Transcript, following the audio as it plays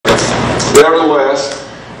nevertheless,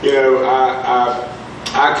 you know,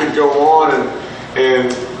 I could go on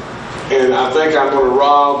and I think I'm going to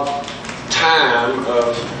rob time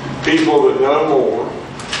of people that know more.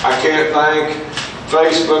 I can't thank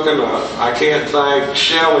Facebook enough. I can't thank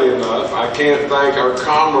Shelley enough. I can't thank our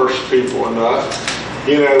commerce people enough.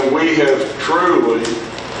 You know, we have truly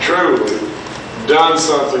done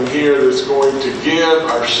something here that's going to give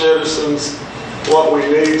our citizens what we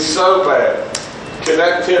need so bad.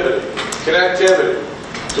 Connectivity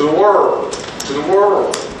to the world,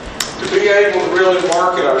 to be able to really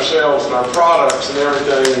market ourselves and our products and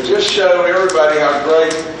everything, and just show everybody how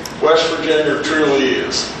great West Virginia truly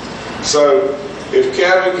is. So if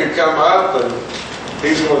Kevin could come up, and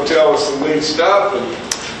he's going to tell us some neat stuff, and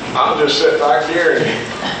I'll just sit back here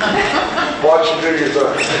and watch you do your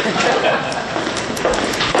thing.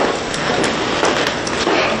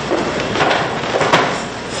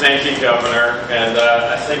 Thank you, Governor. And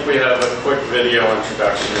I think we have a quick video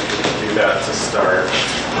introduction if we can do that to start.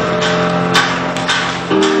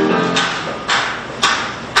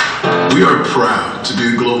 We are proud to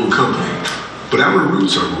be a global company, but our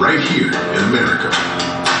roots are right here in America,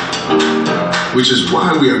 which is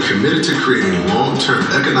why we are committed to creating long-term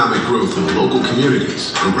economic growth in local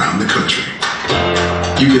communities around the country.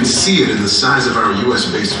 You can see it in the size of our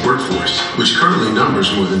U.S.-based workforce, which currently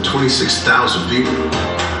numbers more than 26,000 people.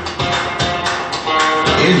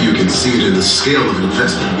 And you can see it in the scale of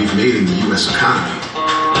investment we've made in the U.S. economy.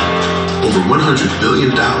 Over $100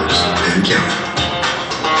 billion and counting.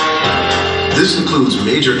 This includes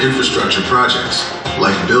major infrastructure projects,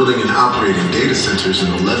 like building and operating data centers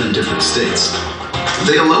in 11 different states.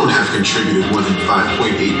 They alone have contributed more than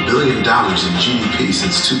 $5.8 billion in GDP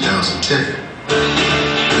since 2010.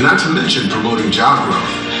 And not to mention promoting job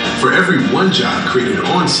growth. For every one job created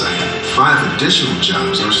on-site, 5 additional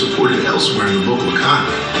jobs are supported elsewhere in the local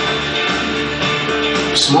economy.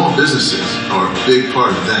 Small businesses are a big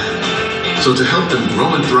part of that. So to help them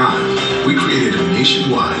grow and thrive, we created a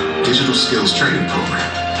nationwide digital skills training program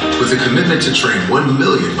with a commitment to train 1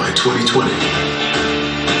 million by 2020.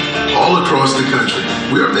 All across the country,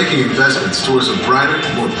 we are making investments towards a brighter,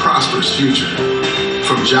 more prosperous future.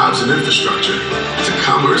 From jobs and infrastructure to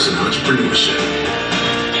commerce and entrepreneurship,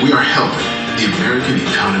 we are helping the American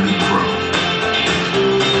economy grow.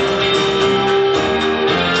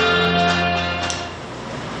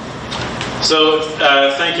 So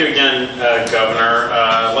thank you again, Governor.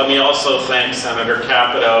 Let me also thank Senator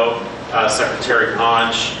Capito, Secretary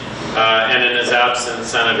Conch, and in his absence,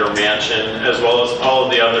 Senator Manchin, as well as all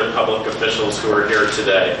of the other public officials who are here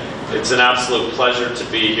today. It's an absolute pleasure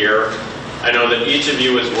to be here. I know that each of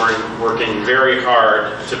you is working very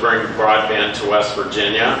hard to bring broadband to West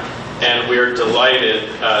Virginia, and we are delighted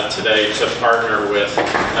today to partner with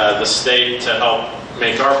the state to help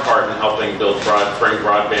make our part in helping bring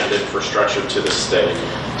broadband infrastructure to the state.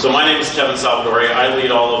 So my name is Kevin Salvadori. I lead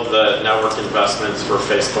all of the network investments for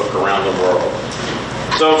Facebook around the world.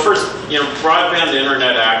 So first, broadband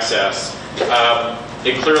internet access,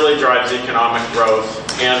 it clearly drives economic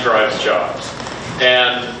growth and drives jobs.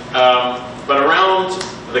 And but around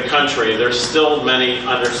the country, there's still many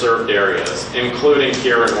underserved areas, including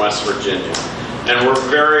here in West Virginia. And we're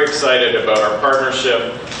very excited about our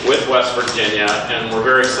partnership with West Virginia, and we're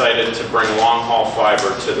very excited to bring long-haul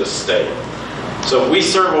fiber to the state. So we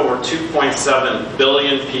serve over 2.7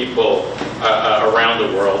 billion people around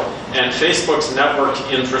the world, and Facebook's network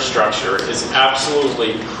infrastructure is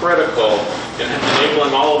absolutely critical in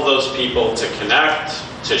enabling all of those people to connect,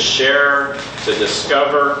 to share, to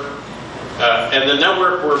discover. And the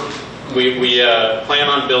network we plan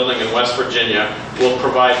on building in West Virginia will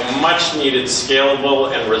provide much needed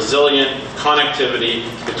scalable and resilient connectivity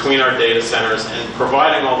between our data centers and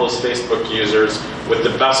providing all those Facebook users with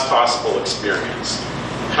the best possible experience.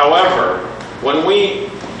 However, when we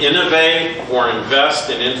innovate or invest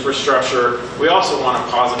in infrastructure, we also want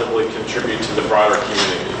to positively contribute to the broader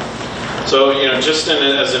community. So, just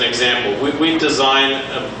as an example, we've designed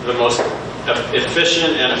the most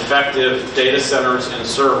efficient and effective data centers and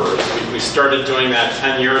servers. We started doing that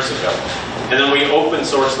 10 years ago. And then we open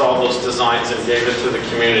sourced all those designs and gave it to the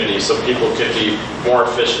community so people could be more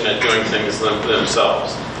efficient at doing things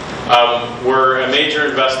themselves. We're a major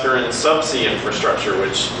investor in subsea infrastructure,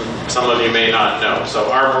 which some of you may not know.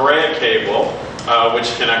 So our Maria cable,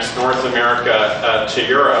 which connects North America to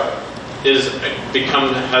Europe,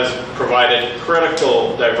 has provided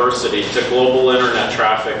critical diversity to global internet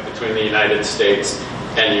traffic between the United States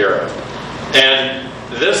and Europe. And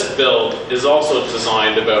this build is also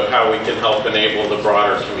designed about how we can help enable the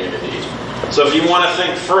broader community. So if you want to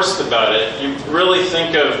think first about it, you really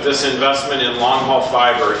think of this investment in long-haul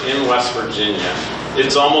fiber in West Virginia.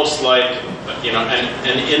 It's almost like, you know,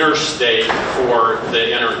 an interstate for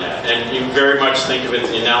the internet. And you very much think of it,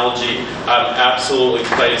 the analogy absolutely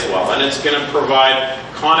plays well. And it's going to provide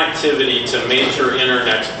connectivity to major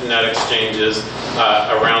internet exchanges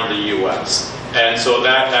around the U.S. And so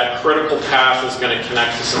that critical path is going to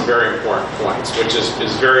connect to some very important points, which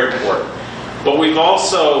is very important. But we've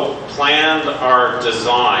also planned our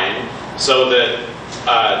design so that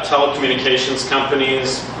telecommunications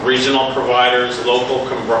companies, regional providers, local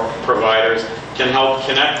providers can help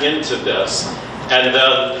connect into this, and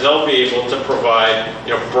they'll be able to provide,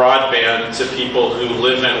 you know, broadband to people who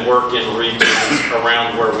live and work in regions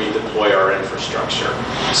around where we deploy our infrastructure.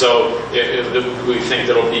 So we think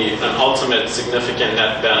that'll be an ultimate significant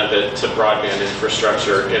net benefit to broadband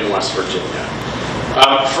infrastructure in West Virginia.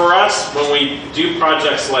 For us, when we do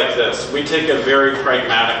projects like this, we take a very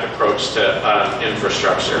pragmatic approach to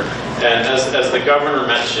infrastructure. And as the governor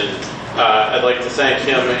mentioned, I'd like to thank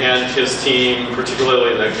him and his team,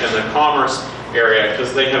 particularly in the commerce area,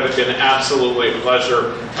 because they have been absolutely a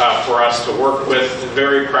pleasure for us to work with,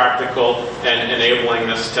 very practical and enabling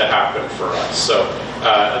this to happen for us. So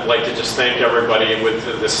I'd like to just thank everybody with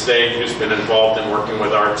the state who's been involved in working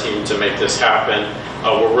with our team to make this happen.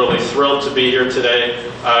 We're really thrilled to be here today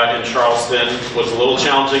in Charleston. It was a little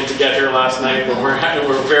challenging to get here last night, but we're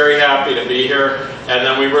very happy to be here. And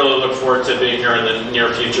then we really look forward to being here in the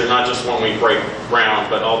near future, not just when we break ground,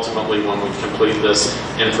 but ultimately when we complete this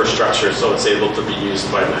infrastructure so it's able to be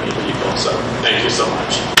used by many people. So thank you so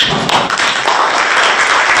much.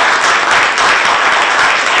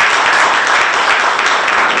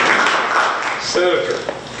 Senator,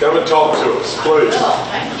 come and talk to us, please. Well,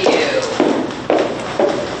 thank you.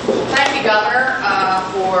 Thank you, Governor,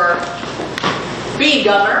 for being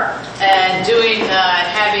governor and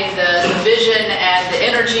having the vision and the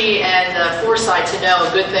energy and the foresight to know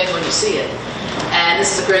a good thing when you see it. And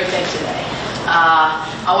this is a great thing today.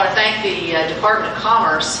 I want to thank the Department of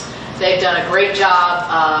Commerce. They've done a great job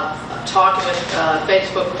talking with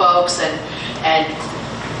Facebook folks and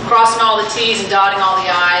crossing all the T's and dotting all the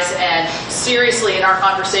I's, and seriously in our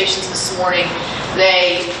conversations this morning,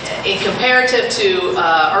 they, in comparative to,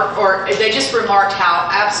 or they just remarked how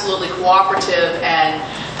absolutely cooperative and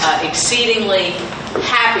exceedingly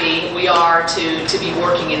happy we are to be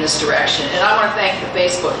working in this direction. And I want to thank the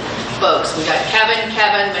Facebook folks. We got Kevin,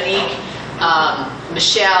 Monique,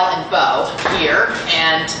 Michelle, and Bo here,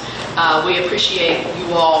 and we appreciate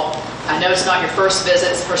you all. I know it's not your first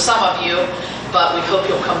visits for some of you, but we hope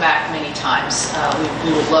you'll come back many times.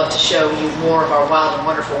 We would love to show you more of our wild and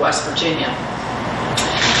wonderful West Virginia.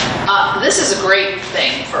 This is a great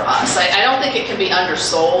thing for us. I don't think it can be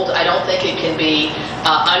undersold. I don't think it can be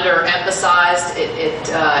underemphasized.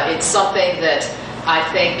 It's something that I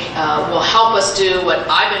think will help us do what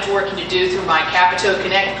I've been working to do through my Capito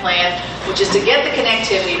Connect plan, which is to get the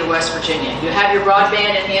connectivity to West Virginia. You have your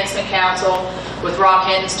Broadband Enhancement Council with Rob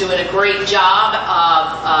Hinton's doing a great job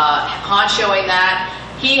of honchoing that.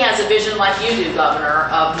 He has a vision like you do, Governor,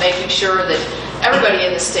 of making sure that everybody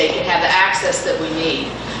in the state can have the access that we need.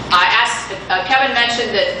 I asked, Kevin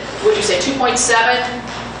mentioned that, would you say 2.7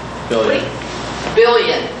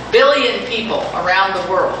 billion people around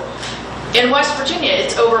the world. In West Virginia,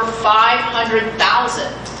 it's over 500,000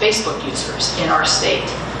 Facebook users in our state.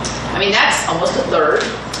 I mean, that's almost a third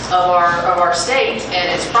of our state,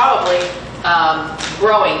 and it's probably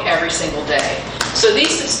growing every single day. So these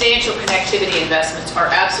substantial connectivity investments are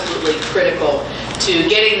absolutely critical to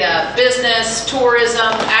getting the business,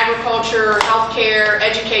 tourism, agriculture, healthcare,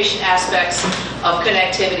 education aspects of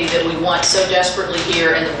connectivity that we want so desperately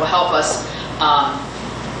here and that will help us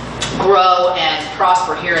grow and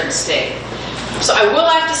prosper here in the state. So I will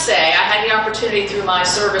have to say, I had the opportunity through my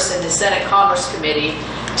service in the Senate Commerce Committee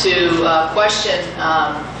to question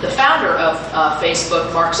the founder of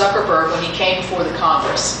Facebook, Mark Zuckerberg, when he came before the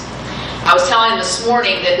Congress. I was telling him this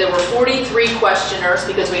morning that there were 43 questioners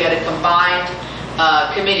because we had a combined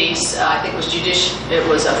committees. I think it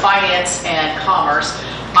was Finance and Commerce.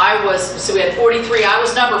 So we had 43. I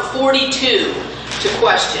was number 42 to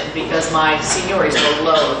question because my seniority is a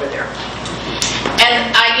little low over there.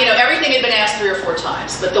 And everything had been asked 3 or 4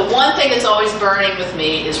 times, but the one thing that's always burning with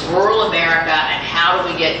me is rural America and how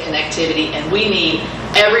do we get connectivity, and we need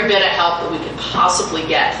every bit of help that we can possibly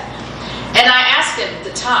get. And I asked him at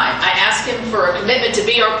the time, for a commitment to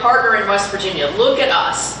be our partner in West Virginia. Look at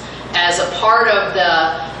us as a part of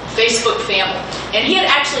the Facebook family. And he had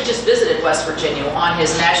actually just visited West Virginia on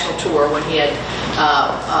his national tour when he had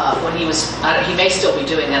when he was, he may still be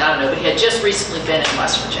doing that, I don't know, but he had just recently been in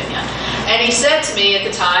West Virginia. And he said to me at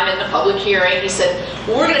the time in the public hearing, he said,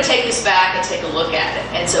 well, we're going to take this back and take a look at it.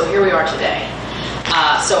 And so here we are today.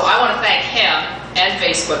 So I want to thank him and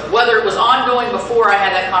Facebook. Whether it was ongoing before I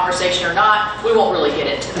had that conversation or not, we won't really get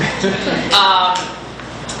into that.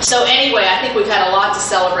 So anyway, I think we've had a lot to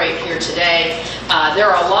celebrate here today. There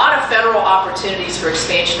are a lot of federal opportunities for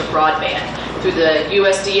expansion of broadband through the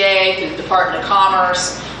USDA, through the Department of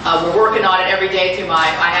Commerce. We're working on it every day through I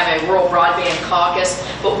have a Rural Broadband Caucus.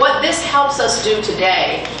 But what this helps us do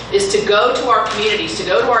today is to go to our communities, to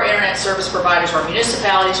go to our internet service providers, our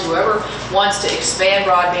municipalities, whoever wants to expand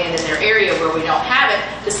broadband in their area where we don't have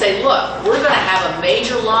it, to say, look, we're going to have a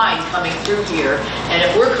major line coming through here, and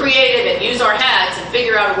if we're creative and use our heads and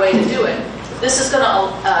figure out a way to do it, this is going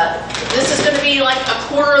to be like a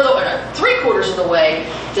quarter of the, 3/4 of the way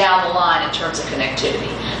down the line in terms of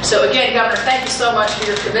connectivity. So again, Governor, thank you so much for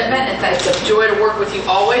your commitment, and it's a joy to work with you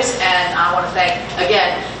always. And I want to thank,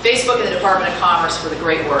 again, Facebook and the Department of Commerce for the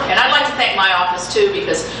great work. And I'd like to thank my office too,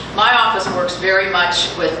 because my office works very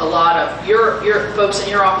much with a lot of your folks in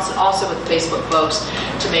your office and also with the Facebook folks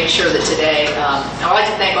to make sure that today, I'd like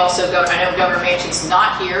to thank also, I know Governor Manchin's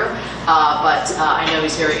not here, but I know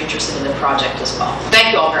he's very interested in the project as well.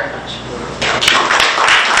 Thank you all very much.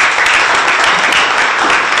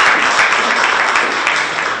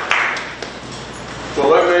 Well,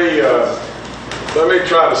 let me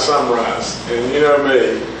try to summarize. And you know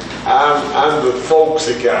me, I'm the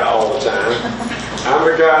folksy guy all the time. I'm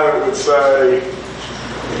the guy that would say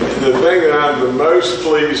the thing that I'm the most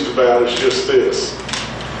pleased about is just this.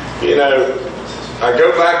 You know, I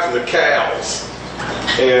go back to the cows,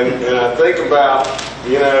 and I think about,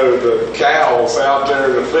 you know, the cows out there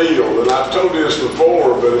in the field. And I've told you this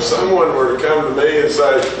before, but if someone were to come to me and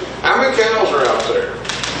say, how many cows are out there?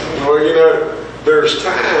 Well, you know, there's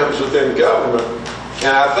times within government,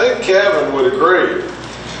 and I think Kevin would agree,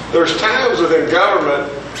 there's times within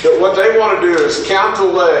government that what they want to do is count the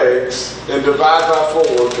legs and divide by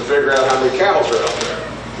 4 to figure out how many cows are out there.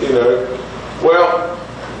 You know, well,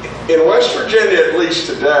 in West Virginia, at least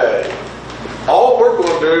today, all we're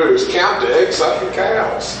going to do is count the egg-sucking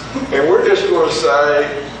cows. And we're just going to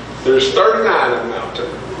say there's 39 of them out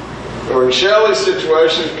there. Or in Shelley's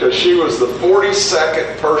situation, because she was the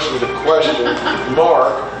 42nd person to question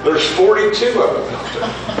Mark, there's 42 of them out there.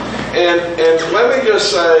 And let me just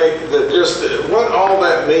say that just what all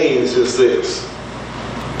that means is this.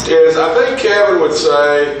 Is I think Kevin would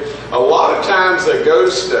say a lot of times they go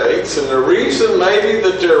to states, and the reason maybe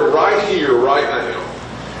that they're right here, right now,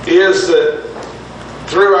 is that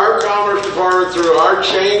through our Commerce Department, through our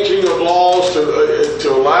changing of laws to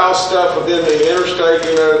allow stuff within the interstate,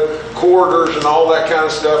 you know, corridors and all that kind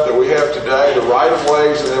of stuff that we have today, the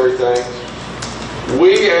right-of-ways and everything,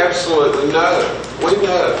 we absolutely know,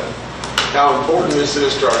 how important this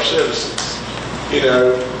is to our citizens. You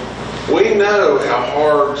know, we know how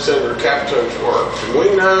hard Senator Capito's worked, and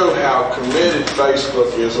we know how committed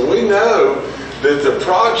Facebook is, and we know that the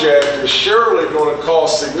project is surely going to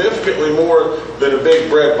cost significantly more than a big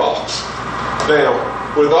bread box. Now,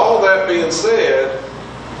 with all that being said,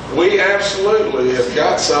 we absolutely have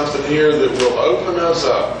got something here that will open us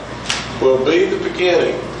up, will be the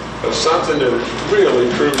beginning of something that is really,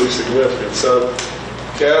 truly significant. So,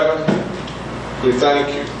 Kevin, we thank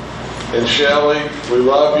you. And Shelley, we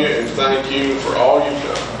love you and thank you for all you've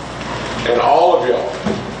done. And all of y'all,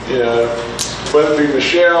 you know, whether it be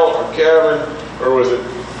Michelle or Kevin, or was it,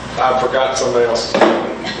 I forgot somebody else's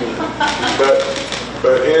name.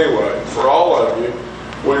 But anyway, for all of you,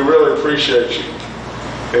 we really appreciate you.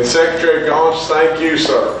 And Secretary Gaunch, thank you,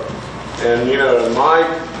 sir. And you know, Mike,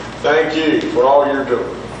 thank you for all you're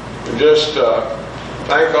doing. And just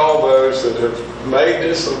thank all those that have made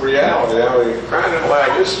this a reality. I mean, crying out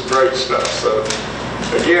loud, this is great stuff. So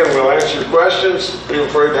again, we'll answer your questions. Feel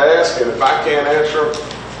free to ask, and if I can't answer them,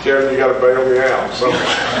 Kevin, you got to bail me out. So,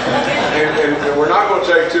 and we're not going to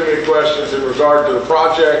take too many questions in regard to the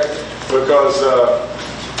project because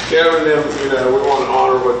Kevin and them, you know, we want to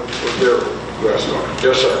honor what their requests are.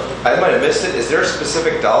 Yes, sir. I might have missed it. Is there a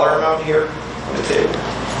specific dollar amount here?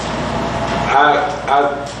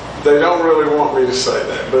 They don't really want me to say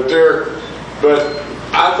that, but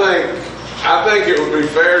I think it would be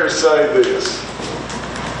fair to say this,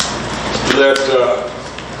 that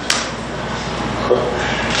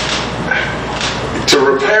to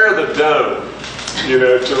repair the dome, you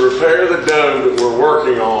know, to repair the dome that we're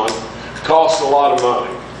working on costs a lot of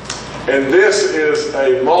money. And this is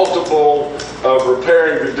a multiple of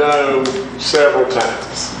repairing the dome several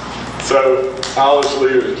times. So I'll just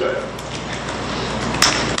leave it at that.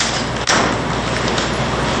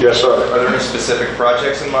 Yes, sir. Are there any specific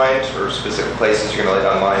projects in mind or specific places you're going to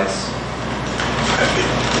lay down lines?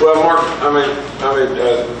 Well, Mark,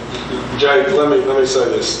 Jay, let me say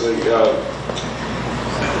this.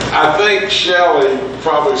 I think Shelley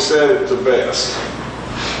probably said it the best.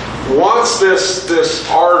 Once this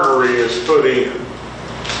artery is put in,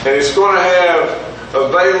 and it's going to have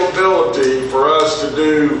availability for us to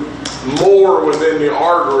do more within the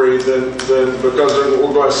artery than because we're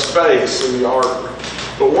going to have space in the artery.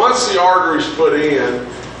 But once the artery is put in,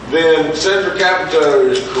 then Senator Capito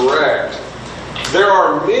is correct. There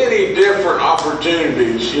are many different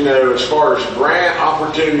opportunities, as far as grant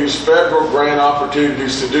opportunities, federal grant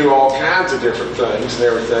opportunities to do all kinds of different things and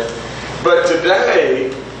everything. But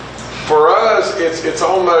today, for us, it's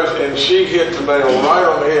almost, and she hit the nail right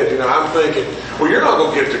on the head. I'm thinking, well, you're not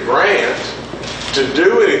going to get the grant to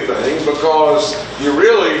do anything because you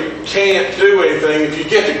really can't do anything if you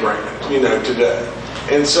get the grant, today.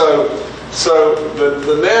 And so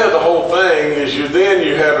the net of the whole thing is you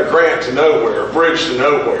have a grant to nowhere, a bridge to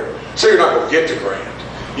nowhere. So you're not going to get the grant.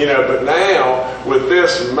 But now with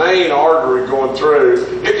this main artery going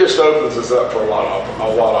through, it just opens us up for a lot of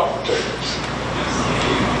opportunities.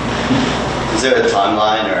 Is there a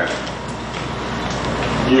timeline or?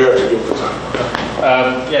 You have to give the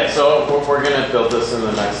timeline. Yeah, so we're going to build this in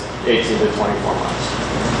the next 18 to 24 months.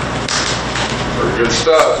 Very good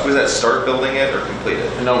stuff. Was that start building it or complete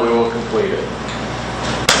it? No, we will complete it.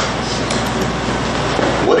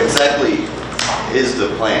 What exactly is the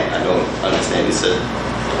plan? I don't understand. You said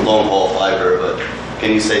long haul fiber, but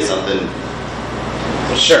can you say something?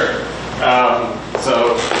 Sure.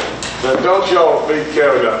 Now, don't y'all beat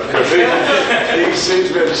Kevin up, because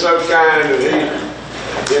he's been so kind, and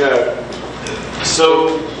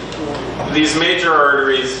So these major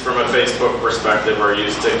arteries from a Facebook perspective are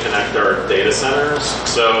used to connect our data centers.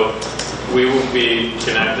 So we will be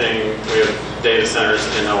connecting, we have data centers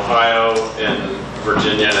in Ohio, in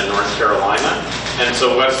Virginia, and in North Carolina. And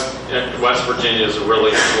so West Virginia is a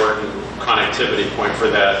really important connectivity point for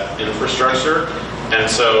that infrastructure. And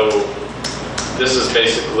so this is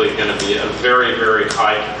basically going to be a very, very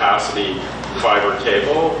high capacity fiber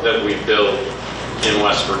cable that we build in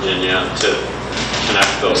West Virginia to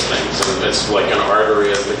connect those things. And it's like an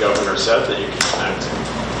artery, as the governor said, that you can connect.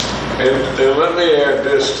 And let me add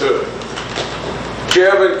this too.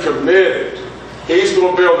 Kevin committed. He's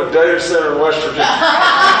going to build a data center in West Virginia.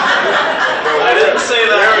 I didn't say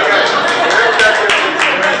that.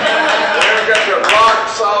 There we got the rock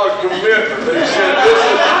solid commitment. He said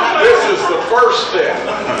this is the first step.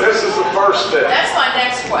 This is the first step. That's my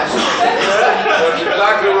next question. That's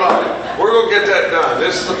exactly right. We're going to get that done.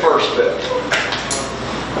 This is the first step.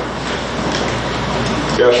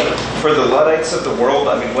 Yes, sir. For the Luddites of the world,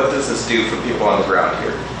 what does this do for people on the ground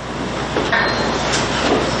here?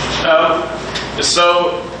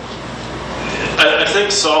 So I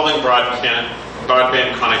think solving broadband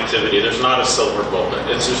connectivity, there's not a silver bullet.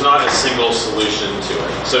 There's not a single solution to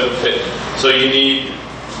it. So you need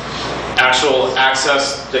actual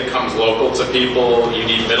access that comes local to people, you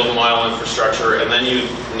need middle mile infrastructure, and then you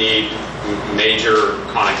need major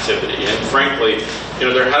connectivity. And frankly,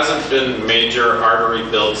 there hasn't been major artery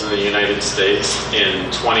builds in the United States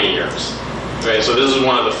in 20 years. Okay, so this is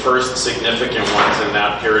one of the first significant ones in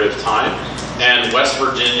that period of time. And West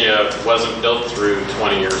Virginia wasn't built through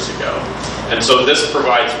 20 years ago. And so this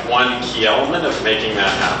provides one key element of making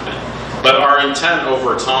that happen. But our intent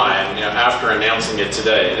over time, after announcing it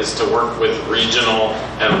today, is to work with regional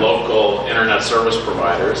and local internet service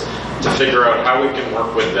providers to figure out how we can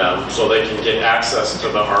work with them so they can get access to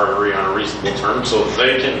the artery on a reasonable term so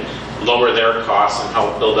they can lower their costs and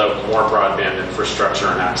help build out more broadband infrastructure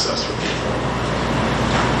and access for people.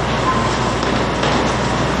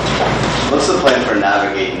 What's the plan for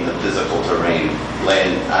navigating the physical terrain,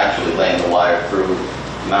 actually laying the wire through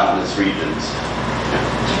mountainous regions?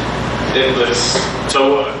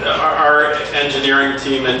 So our engineering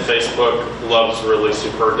team at Facebook loves really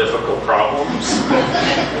super difficult problems.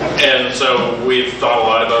 And so we've thought a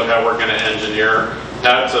lot about how we're going to engineer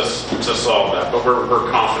that to solve that. But we're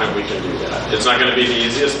confident we can do that. It's not going to be the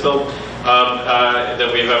easiest build that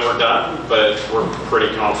we've ever done, but we're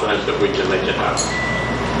pretty confident that we can make it happen.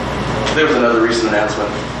 There was another recent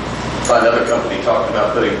announcement by another company talking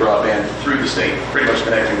about putting broadband through the state, pretty much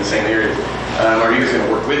connecting the same areas. Are you guys going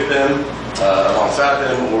to work with them, alongside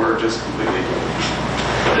them, or just completely?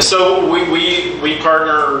 So we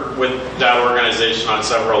partner with that organization on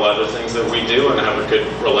several other things that we do and have a good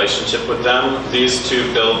relationship with them. These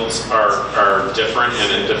two builds are different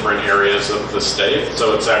and in different areas of the state.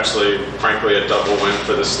 So it's actually, frankly, a double win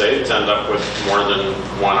for the state to end up with more than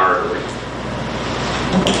one artery.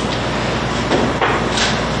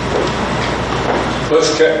 Let's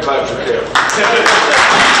clap for Kevin.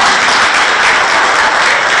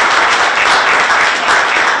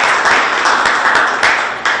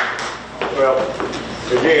 Well,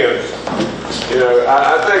 again, I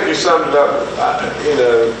think you summed it up,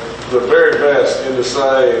 the very best in to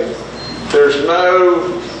say there's no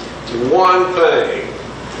one thing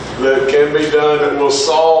that can be done that will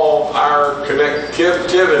solve our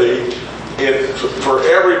connectivity for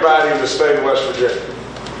everybody in the state of West Virginia.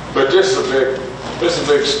 But this is a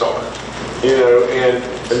big start, and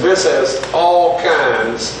this has all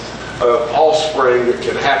kinds of offspring that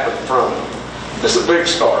can happen from it. This is a big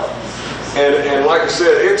start. And like I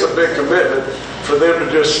said, it's a big commitment for them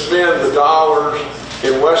to just spend the dollars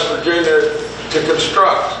in West Virginia to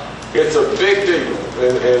construct. It's a big deal.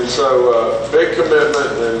 And so, big commitment,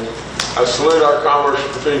 and I salute our commerce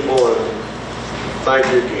people, and thank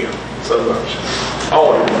you again so much.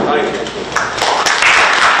 All of you, thank you.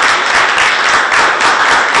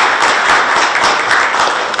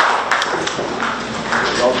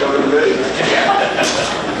 Y'all coming to me?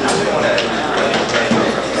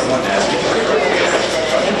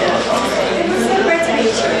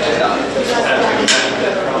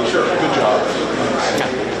 Sure, good job.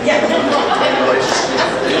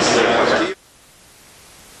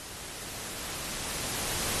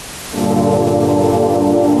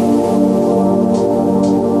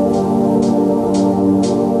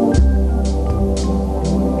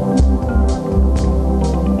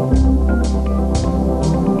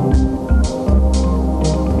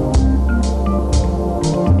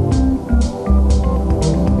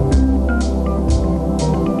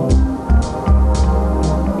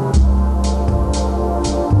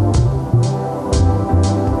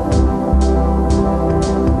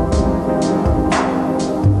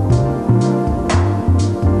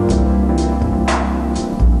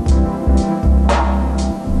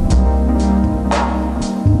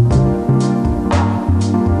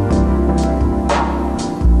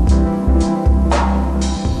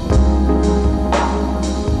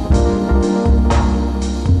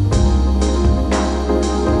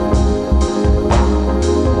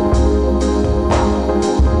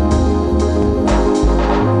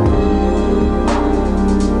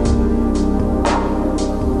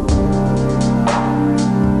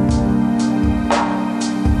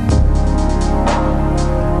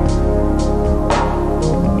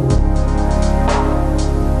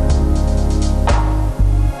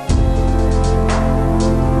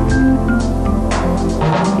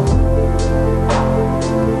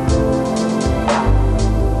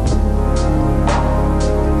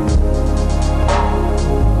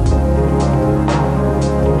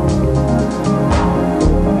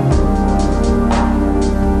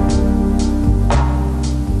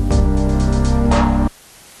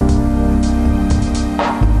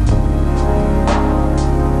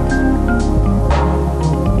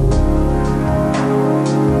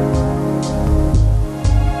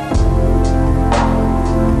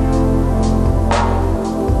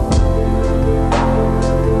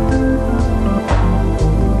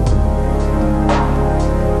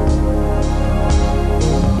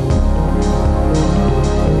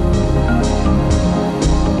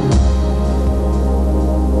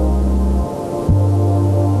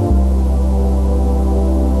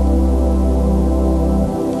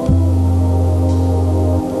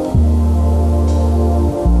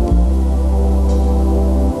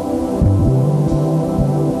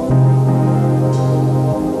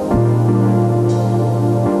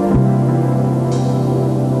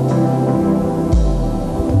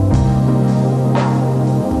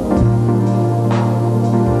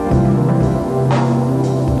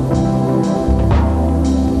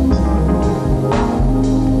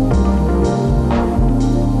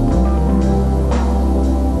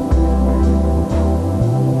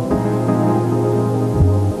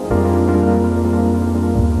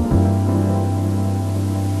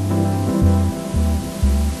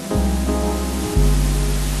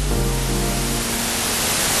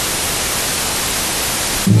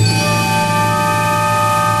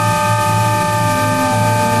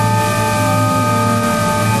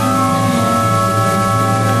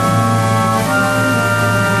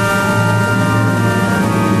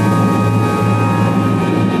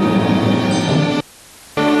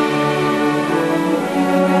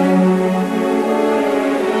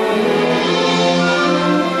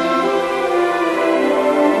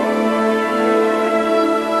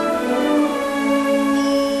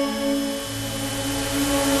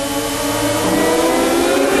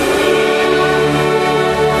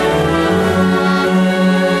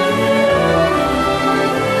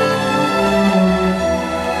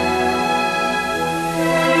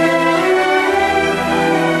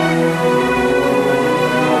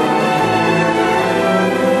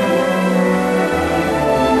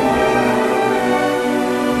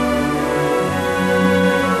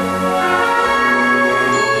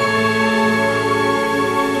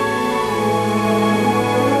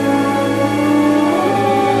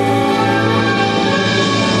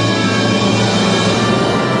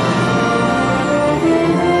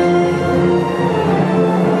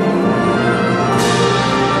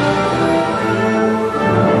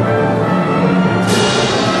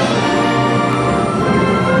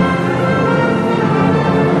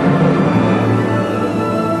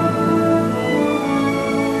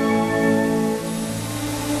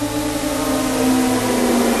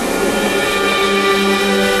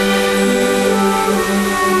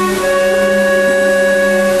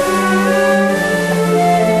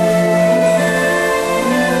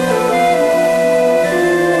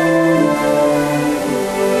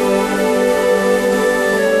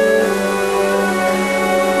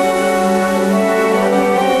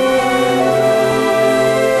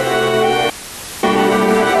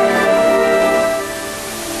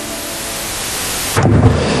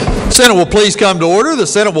 Senate will please come to order. The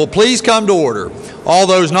Senate will please come to order. All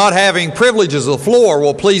those not having privileges of the floor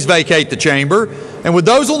will please vacate the chamber. And with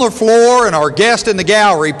those on the floor and our guest in the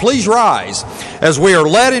gallery, please rise as we are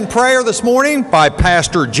led in prayer this morning by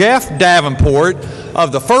Pastor Jeff Davenport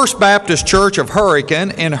of the First Baptist Church of Hurricane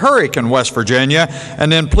in Hurricane, West Virginia.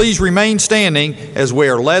 And then please remain standing as we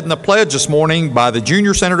are led in the pledge this morning by the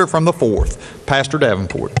junior senator from the 4th, Pastor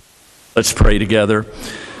Davenport. Let's pray together.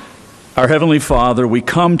 Our Heavenly Father, we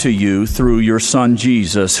come to you through your Son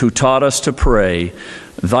Jesus, who taught us to pray,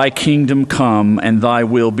 "Thy kingdom come and thy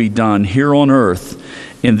will be done here on earth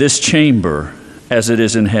in this chamber as it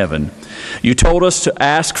is in heaven." You told us to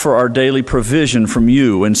ask for our daily provision from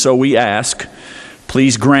you, and so we ask,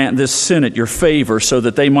 please grant this Senate your favor so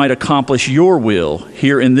that they might accomplish your will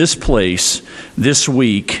here in this place, this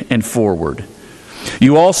week, and forward.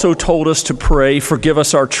 You also told us to pray, "Forgive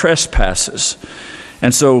us our trespasses."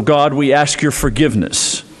 And so, God, we ask your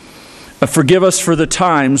forgiveness. Forgive us for the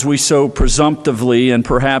times we so presumptively and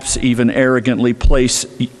perhaps even arrogantly place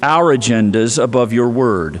our agendas above your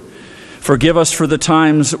word. Forgive us for the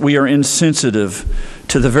times we are insensitive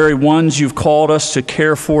to the very ones you've called us to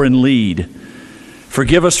care for and lead.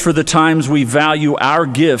 Forgive us for the times we value our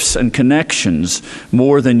gifts and connections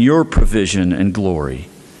more than your provision and glory.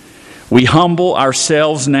 We humble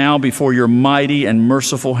ourselves now before your mighty and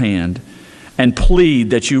merciful hand and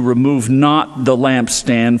plead that you remove not the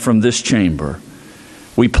lampstand from this chamber.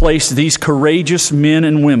 We place these courageous men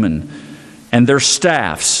and women and their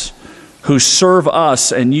staffs who serve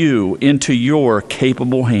us and you into your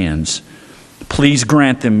capable hands. Please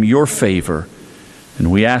grant them your favor,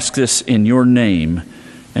 and we ask this in your name.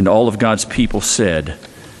 And all of God's people said,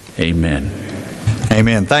 amen.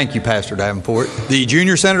 Amen. Thank you, Pastor Davenport. The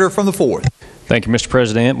junior senator from the 4th. Thank you, Mr.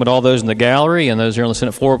 President. Would all those in the gallery and those here on the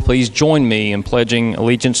Senate floor please join me in pledging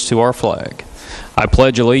allegiance to our flag. I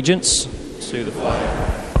pledge allegiance to the flag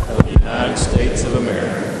of the United States of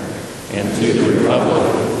America and to the republic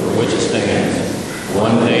for which it stands,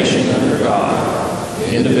 one nation under God,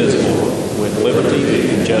 indivisible, with liberty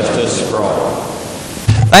and justice for all.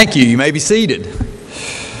 Thank you. You may be seated.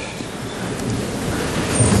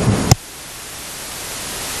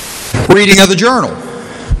 Reading of the Journal.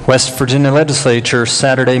 West Virginia Legislature,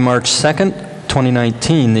 Saturday, March 2nd,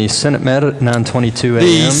 2019. The Senate met at 9:22 a.m.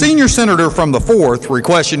 The senior senator from the 4th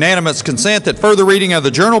requests unanimous consent that further reading of the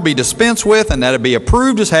Journal be dispensed with and that it be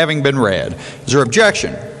approved as having been read. Is there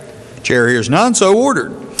objection? Chair hears none, so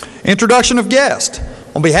ordered. Introduction of guests.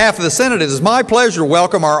 On behalf of the Senate, it is my pleasure to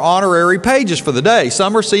welcome our honorary pages for the day.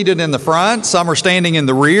 Some are seated in the front, some are standing in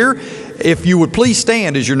the rear. If you would please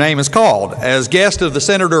stand as your name is called. As guest of the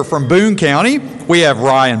senator from Boone County, we have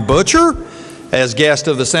Ryan Butcher. As guest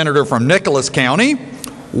of the senator from Nicholas County,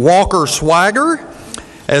 Walker Swagger.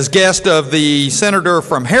 As guest of the senator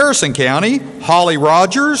from Harrison County, Holly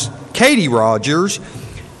Rogers, Katie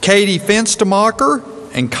Fenstermacher,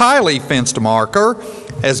 and Kylie Fenstermacher.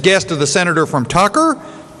 As guest of the senator from Tucker,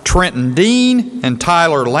 Trenton Dean and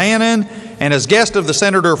Tyler Lannon. And as guest of the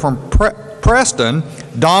senator from Preston,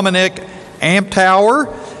 Dominic Amptower,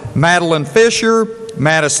 Madeline Fisher,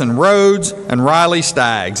 Madison Rhodes, and Riley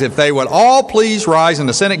Staggs. If they would all please rise in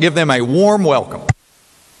the Senate, give them a warm welcome.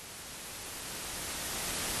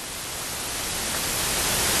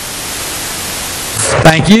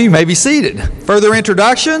 Thank you. You may be seated. Further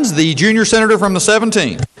introductions, the junior senator from the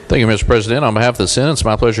 17th. Thank you, Mr. President. On behalf of the Senate, it's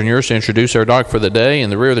my pleasure and yours to introduce our doc for the day. In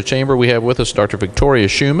the rear of the chamber, we have with us Dr. Victoria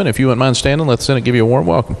Schumann. If you wouldn't mind standing, let the Senate give you a warm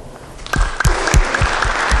welcome.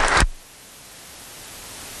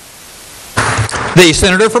 The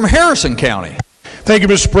senator from Harrison County. Thank you,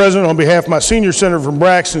 Mr. President. On behalf of my senior senator from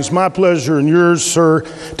Braxton, it's my pleasure and yours, sir,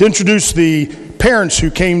 to introduce the parents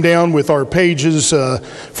who came down with our pages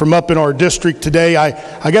from up in our district today.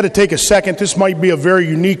 I got to take a second. This might be a very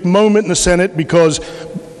unique moment in the Senate because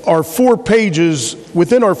our 4 pages,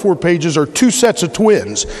 within our 4 pages are 2 sets of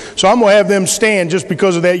twins. So I'm going to have them stand just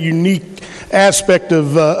because of that unique aspect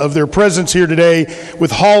of their presence here today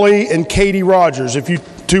with Holly and Katie Rogers. If you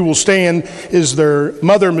two will stand, is their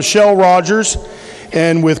mother, Michelle Rogers,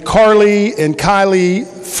 and with Carly and Kylie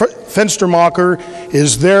Fenstermacher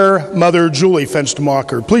is their mother, Julie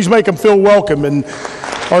Fenstermacher. Please make them feel welcome in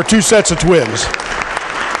our 2 sets of twins.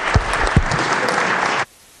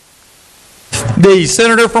 The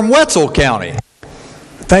senator from Wetzel County.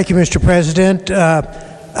 Thank you, Mr. President.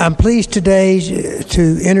 I'm pleased today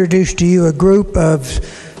to introduce to you a group of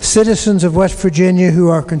citizens of West Virginia who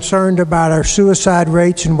are concerned about our suicide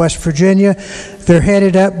rates in West Virginia. They're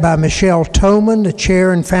headed up by Michelle Toman, the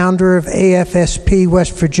chair and founder of AFSP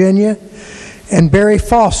West Virginia, and Barry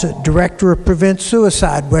Fawcett, Director of Prevent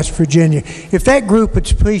Suicide, West Virginia. If that group would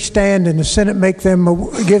please stand and the Senate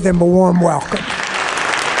give them a warm welcome.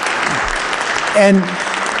 And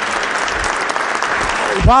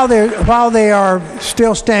while they are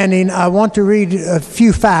still standing, I want to read a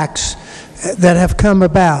few facts that have come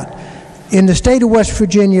about. In the state of West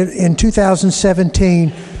Virginia in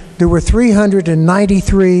 2017, there were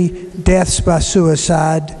 393 deaths by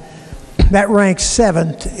suicide. That ranks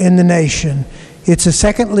 7th in the nation. It's the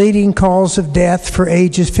second leading cause of death for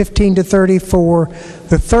ages 15 to 34,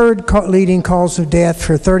 the third leading cause of death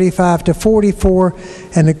for 35 to 44,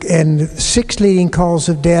 and the sixth leading cause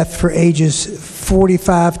of death for ages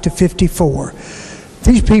 45 to 54.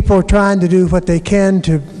 These people are trying to do what they can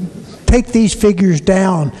to take these figures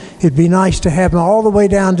down. It'd be nice to have them all the way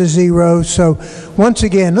down to 0. So once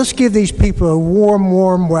again, let's give these people a warm,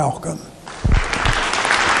 warm welcome.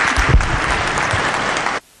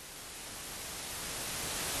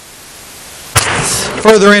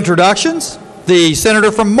 Further introductions, the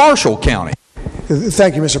senator from Marshall County.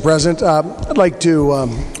 Thank you, Mr. President. I'd like to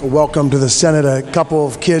welcome to the Senate a couple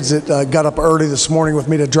of kids that got up early this morning with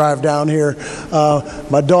me to drive down here.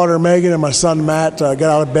 My daughter Megan and my son Matt got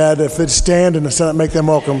out of bed. If they'd stand in the Senate, make them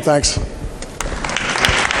welcome. Thanks.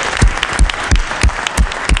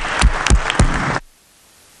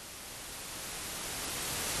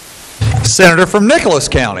 Senator from Nicholas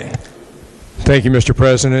County. Thank you, Mr.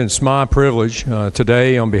 President. It's my privilege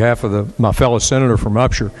today on behalf of my fellow senator from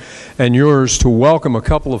Upshur and yours to welcome a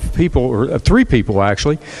couple of people, or 3 people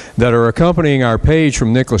actually, that are accompanying our page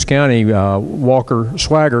from Nicholas County, Walker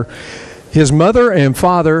Swagger. His mother and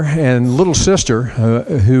father and little sister,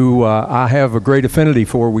 who I have a great affinity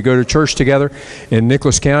for. We go to church together in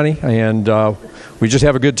Nicholas County, and we just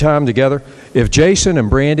have a good time together. If Jason and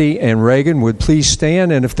Brandy and Reagan would please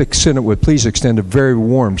stand, and if the Senate would please extend a very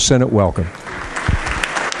warm Senate welcome.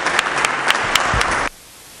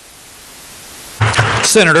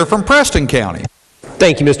 Senator from Preston County.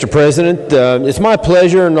 Thank you, Mr. President. It's my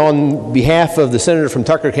pleasure, and on behalf of the senator from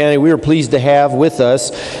Tucker County, we are pleased to have with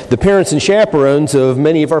us the parents and chaperones of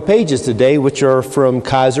many of our pages today, which are from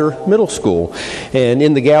Kaiser Middle School. And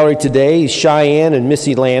in the gallery today, Cheyenne and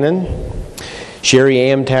Missy Lannon, Sherry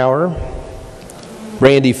Amtower,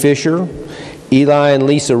 Randy Fisher, Eli and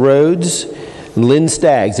Lisa Rhodes, and Lynn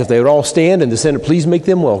Staggs. If they would all stand, and the Senate please make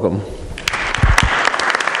them welcome.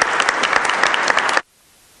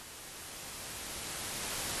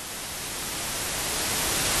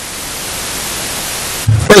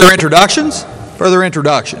 Further introductions? Further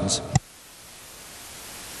introductions.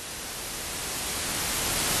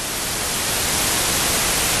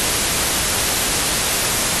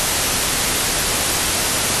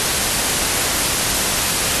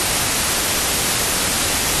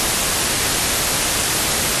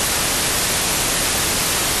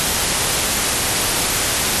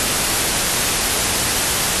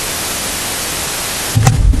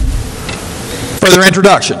 Further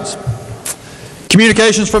introductions.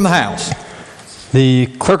 Communications from the House. The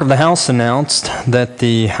Clerk of the House announced that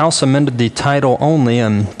the House amended the title only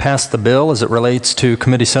and passed the bill as it relates to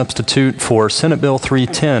committee substitute for Senate Bill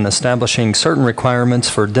 310, establishing certain requirements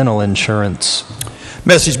for dental insurance.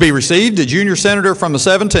 Message be received. The junior senator from the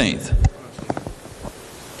 17th.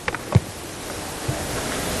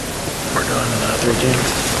 We're doing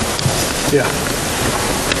 310. Yeah.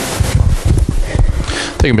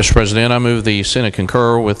 Thank you, Mr. President. I move the Senate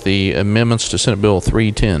concur with the amendments to Senate Bill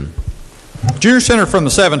 310. Junior senator from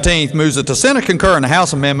the 17th moves that the Senate concur in the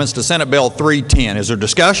House amendments to Senate Bill 310. Is there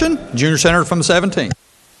discussion? Junior senator from the 17th.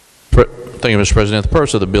 Thank you, Mr. President. The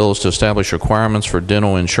purpose of the bill is to establish requirements for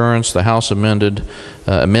dental insurance. The House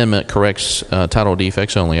amendment corrects title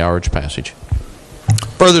defects only. I urge passage.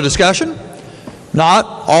 Further discussion? Not.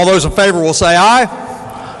 All those in favor will say aye.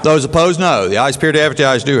 Those opposed, no. The ayes appear to have it. The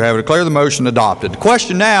ayes do have it. Declare the motion adopted. The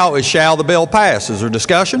question now is, shall the bill pass? Is there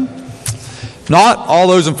discussion? Not. All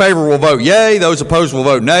those in favor will vote yea. Those opposed will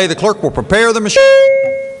vote nay. The clerk will prepare the machine.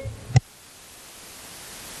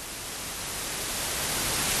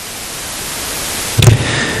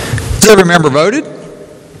 Has every member voted?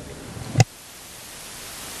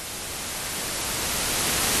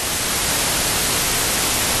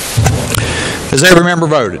 Has every member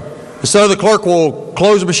voted? So the clerk will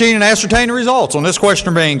close the machine and ascertain the results. On this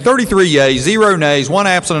question being 33 yeas, 0 nays, 1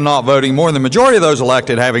 absent and not voting, more than the majority of those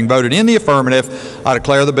elected having voted in the affirmative, I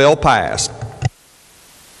declare the bill passed.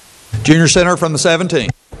 Junior senator from the 17th.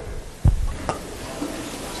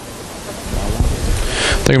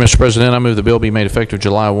 Thank you, Mr. President. I move the bill be made effective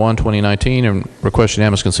July 1, 2019, and request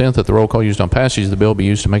unanimous consent that the roll call used on passage of the bill be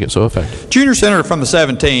used to make it so effective. Junior senator from the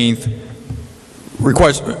 17th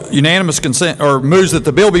request unanimous consent, or moves that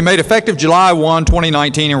the bill be made effective July 1,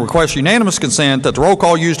 2019, and requests unanimous consent that the roll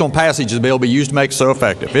call used on passage of the bill be used to make it so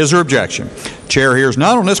effective. Is there objection? Chair hears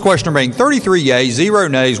none on this question, there being 33 yeas, 0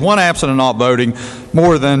 nays, 1 absent and not voting.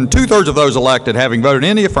 More than 2/3 of those elected having voted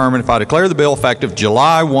in the affirmative, I declare the bill effective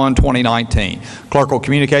July 1, 2019. Clerk will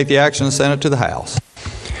communicate the action and send it to the House.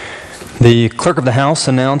 The Clerk of the House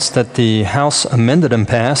announced that the House amended and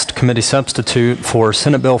passed committee substitute for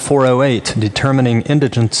Senate Bill 408, determining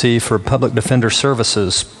indigency for public defender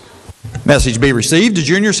services. Message be received. The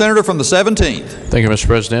junior senator from the 17th. Thank you, Mr.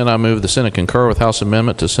 President. I move the Senate concur with House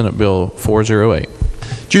amendment to Senate Bill 408.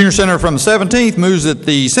 Junior senator from the 17th moves that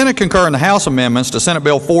the Senate concur in the House amendments to Senate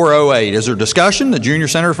Bill 408. Is there discussion? The junior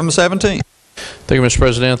senator from the 17th. Thank you, Mr.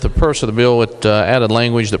 President. The purpose of the bill added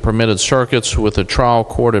language that permitted circuits with a trial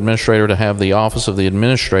court administrator to have the office of the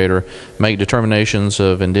administrator make determinations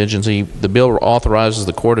of indigency. The bill authorizes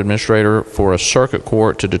the court administrator for a circuit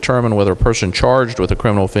court to determine whether a person charged with a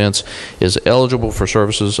criminal offense is eligible for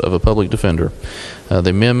services of a public defender. The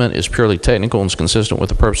amendment is purely technical and is consistent with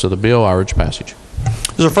the purpose of the bill. I urge passage.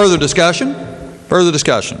 Is there further discussion? Further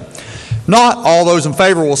discussion? Not all those in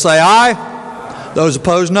favor will say aye. Those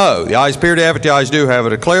opposed, no. The ayes appear to have it, the ayes do have it.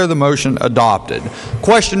 Declare the motion adopted.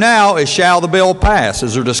 Question now is, shall the bill pass?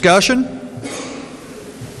 Is there discussion?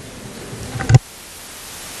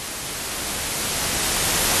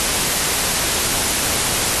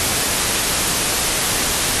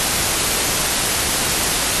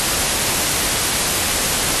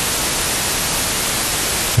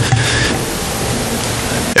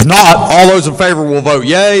 If not, all those in favor will vote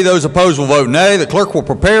yea. Those opposed will vote nay. The clerk will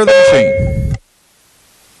prepare the machine.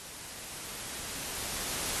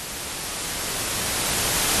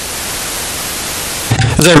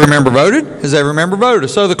 Has every member voted? Has every member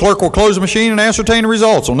voted? So the clerk will close the machine and ascertain the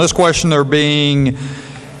results. On this question, there being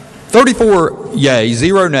 34 yeas,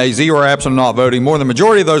 0 nays, 0 absent and not voting, more than the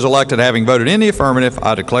majority of those elected having voted in the affirmative,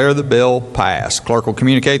 I declare the bill passed. Clerk will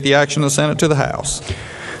communicate the action of the Senate to the House.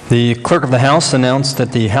 The Clerk of the House announced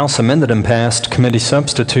that the House amended and passed committee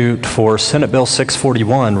substitute for Senate Bill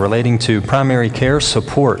 641 relating to primary care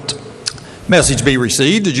support. Message be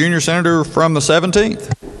received. The junior senator from the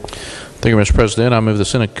 17th. Thank you, Mr. President. I move the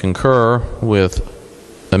Senate concur with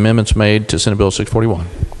amendments made to Senate Bill 641.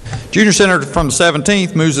 Junior senator from the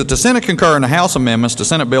 17th moves that the Senate concur in the House amendments to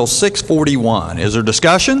Senate Bill 641. Is there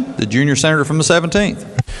discussion? The junior senator from the 17th.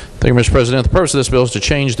 Thank you, Mr. President. The purpose of this bill is to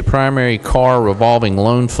change the primary car revolving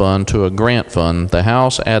loan fund to a grant fund. The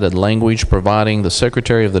House added language providing the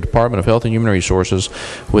Secretary of the Department of Health and Human Resources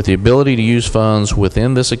with the ability to use funds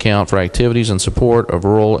within this account for activities in support of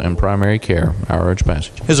rural and primary care. I urge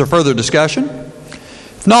passage. Is there further discussion?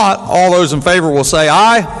 If not, all those in favor will say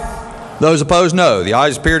aye. Those opposed, no. The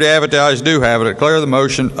ayes appear to have it, the ayes do have it. I declare the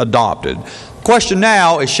motion adopted. The question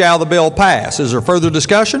now is, shall the bill pass? Is there further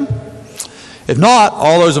discussion? If not,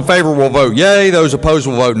 all those in favor will vote yea. Those opposed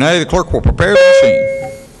will vote nay. The clerk will prepare the machine.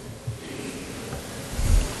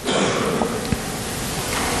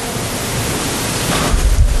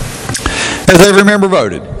 Has every member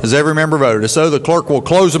voted? Has every member voted? So the clerk will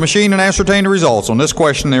close the machine and ascertain the results. On this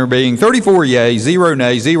question, there being 34 yeas, 0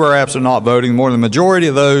 nays, 0 absent not voting, more than the majority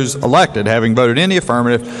of those elected having voted in the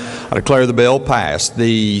affirmative, I declare the bill passed.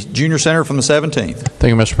 The junior senator from the 17th.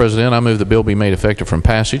 Thank you, Mr. President. I move the bill be made effective from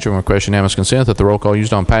passage and request unanimous consent that the roll call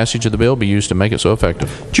used on passage of the bill be used to make it so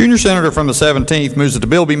effective. Junior senator from the 17th moves that the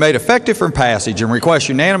bill be made effective from passage and requests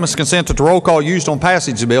unanimous consent that the roll call used on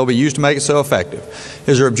passage of the bill be used to make it so effective.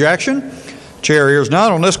 Is there objection? Chair hears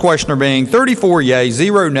none. On this question, there being 34 yeas,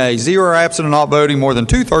 0 nays, 0 absent and not voting, more than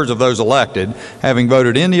 2/3 of those elected having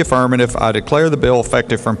voted in the affirmative, I declare the bill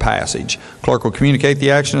effective from passage. Clerk will communicate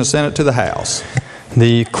the action of the Senate to the House.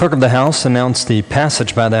 The Clerk of the House announced the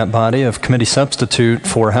passage by that body of committee substitute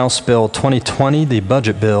for House Bill 2020, the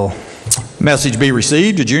budget bill. Message be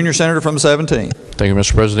received. The junior senator from the 17th. Thank you,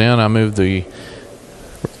 Mr. President. I move the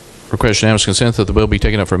request unanimous consent that the bill be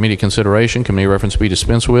taken up for immediate consideration, committee reference be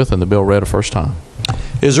dispensed with, and the bill read a first time.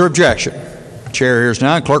 Is there objection? Chair hears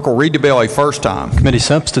none. Clerk will read the bill a first time. Committee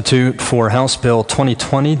substitute for House Bill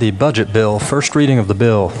 2020, the budget bill. First reading of the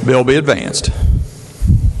bill. Bill be advanced.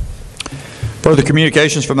 Further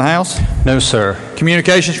communications from the House? No, sir.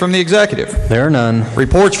 Communications from the Executive? There are none.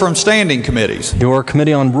 Reports from standing committees? Your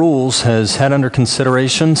Committee on Rules has had under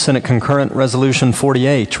consideration Senate Concurrent Resolution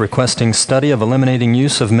 48, requesting study of eliminating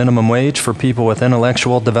use of minimum wage for people with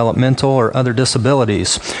intellectual, developmental, or other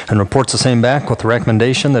disabilities, and reports the same back with the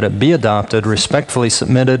recommendation that it be adopted. Respectfully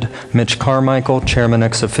submitted, Mitch Carmichael, Chairman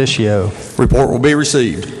ex officio. Report will be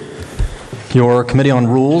received. Your Committee on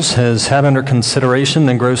Rules has had under consideration an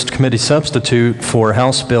engrossed committee substitute for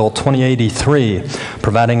House Bill 2083,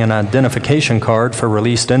 providing an identification card for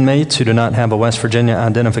released inmates who do not have a West Virginia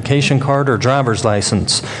identification card or driver's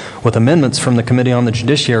license, with amendments from the Committee on the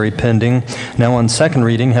Judiciary pending, now on second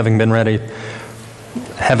reading, having been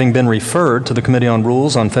referred to the Committee on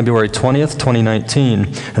Rules on February 20th,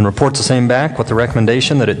 2019, and reports the same back with the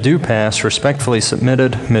recommendation that it do pass. Respectfully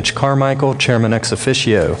submitted, Mitch Carmichael, Chairman ex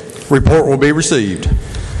officio. Report will be received.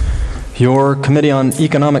 Your Committee on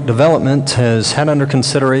Economic Development has had under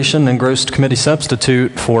consideration an engrossed committee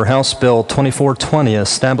substitute for House Bill 2420,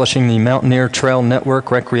 establishing the Mountaineer Trail Network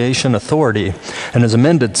Recreation Authority, and has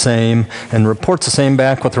amended same, and reports the same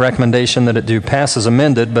back with the recommendation that it do pass as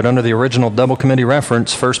amended, but under the original double committee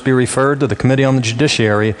reference, first be referred to the Committee on the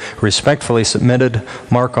Judiciary. Respectfully submitted,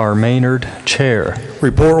 Mark R. Maynard, Chair.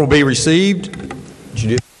 Report will be received.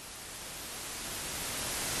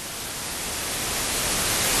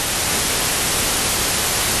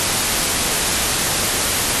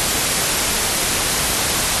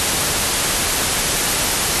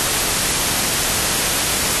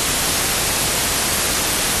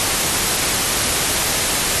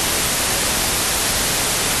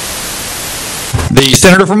 The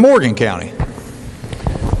Senator from Morgan County.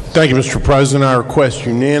 Thank you, Mr. President. I request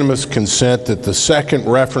unanimous consent that the second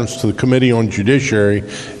reference to the Committee on Judiciary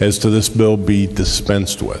as to this bill be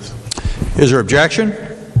dispensed with. Is there objection?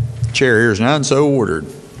 Chair hears none, so ordered.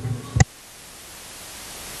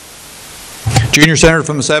 Junior Senator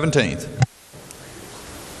from the 17th.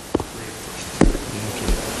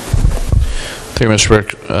 Thank you,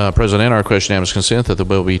 Mr. President. Our question unanimous consent that the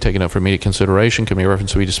bill be taken up for immediate consideration. Committee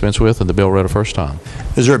reference to be dispensed with, and the bill read a first time.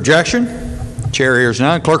 Is there objection? Chair hears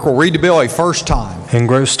none. Clerk will read the bill a first time.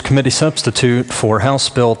 Engrossed committee substitute for House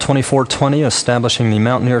Bill 2420, establishing the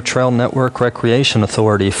Mountaineer Trail Network Recreation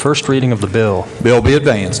Authority. First reading of the bill. Bill be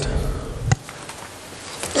advanced.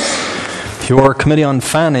 Your Committee on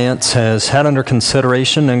Finance has had under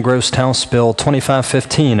consideration engrossed House Bill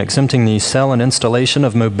 2515, exempting the sale and installation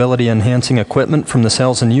of mobility-enhancing equipment from the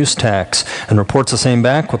sales and use tax, and reports the same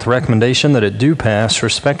back with the recommendation that it do pass.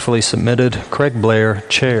 Respectfully submitted, Craig Blair,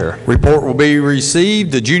 Chair. Report will be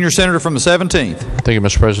received. The Junior Senator from the 17th. Thank you,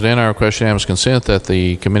 Mr. President. Our question unanimous consent that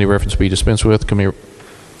the committee reference be dispensed with. Committee.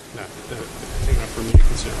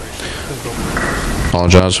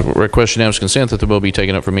 Apologize. Request unanimous consent that the bill be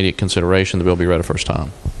taken up for immediate consideration. The bill be read a first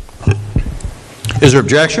time. Is there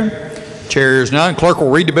objection? Chair hears none. Clerk will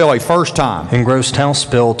read the bill a first time. Engrossed House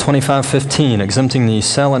Bill 2515, exempting the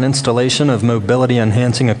sale and installation of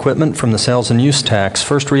mobility-enhancing equipment from the sales and use tax.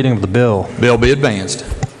 First reading of the bill. Bill be advanced.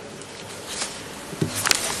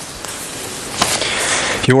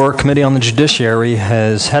 Your Committee on the Judiciary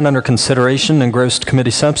has had under consideration engrossed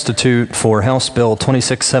committee substitute for House Bill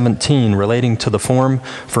 2617, relating to the form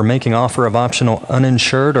for making offer of optional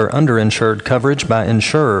uninsured or underinsured coverage by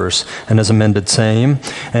insurers, and has amended same,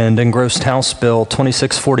 and engrossed House Bill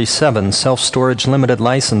 2647, Self-Storage Limited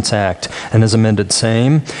License Act, and has amended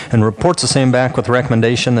same, and reports the same back with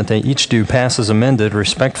recommendation that they each do pass as amended.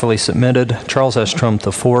 Respectfully submitted, Charles S. Trump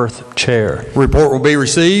IV, Chair. Report will be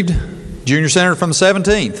received. Junior Senator from the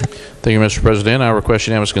 17th. Thank you, Mr. President. I request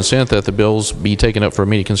unanimous consent that the bills be taken up for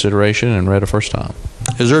immediate consideration and read a first time.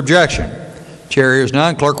 Is there objection? Chair hears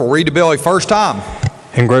none. Clerk will read the bill a first time.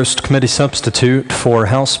 Engrossed committee substitute for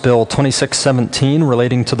House Bill 2617,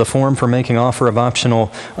 relating to the form for making offer of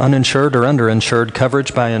optional uninsured or underinsured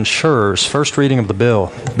coverage by insurers. First reading of the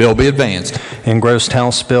bill. Bill be advanced. Engrossed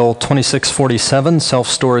House Bill 2647,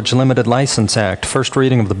 Self-Storage Limited License Act. First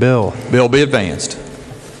reading of the bill. Bill be advanced.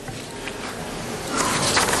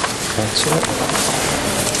 That's it.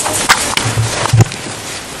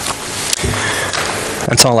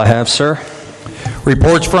 That's all I have, sir.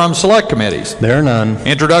 Reports from select committees. There are none.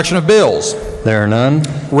 Introduction of bills. There are none.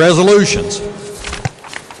 Resolutions.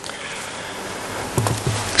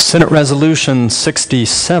 Senate Resolution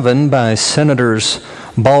 67 by Senators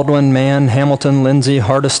Baldwin, Mann, Hamilton, Lindsay,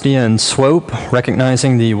 Hardesty, and Swope,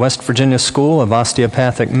 recognizing the West Virginia School of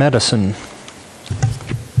Osteopathic Medicine.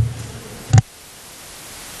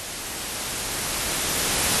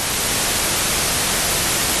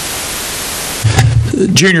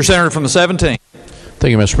 Junior Senator from the 17th.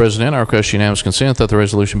 Thank you, Mr. President. I request unanimous consent that the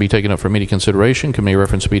resolution be taken up for immediate consideration, committee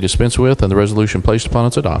reference be dispensed with, and the resolution placed upon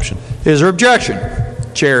its adoption. Is there objection?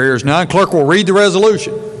 Chair hears none. Clerk will read the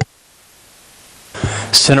resolution.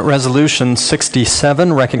 Senate Resolution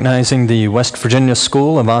 67, recognizing the West Virginia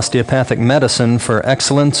School of Osteopathic Medicine for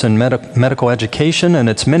excellence in medical education and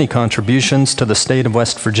its many contributions to the state of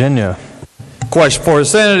West Virginia. Question for the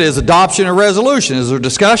Senate is adoption of resolution. Is there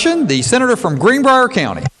discussion? The Senator from Greenbrier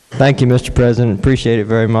County. Thank you, Mr. President. Appreciate it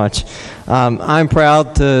very much. I'm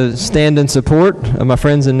proud to stand in support of my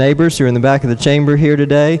friends and neighbors who are in the back of the chamber here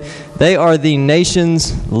today. They are the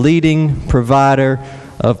nation's leading provider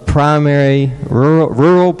of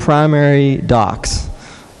rural primary docks.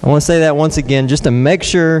 I want to say that once again just to make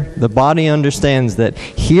sure the body understands that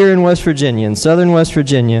here in West Virginia, in southern West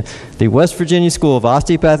Virginia, the West Virginia School of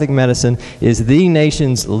Osteopathic Medicine is the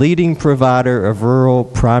nation's leading provider of rural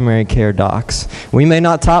primary care docs. We may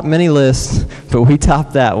not top many lists, but we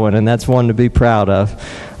top that one, and that's one to be proud of.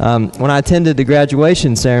 When I attended the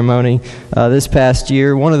graduation ceremony this past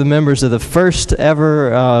year, one of the members of the first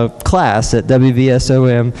ever class at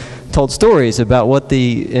WVSOM told stories about what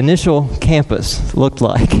the initial campus looked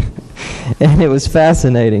like. And it was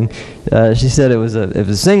fascinating. She said it was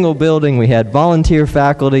a single building. We had volunteer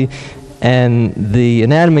faculty, and the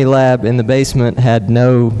anatomy lab in the basement had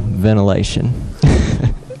no ventilation.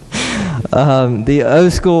 The O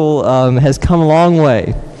School has come a long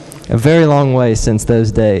way. A very long way since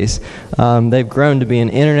those days. They've grown to be an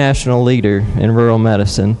international leader in rural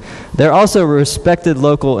medicine. They're also a respected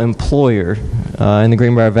local employer in the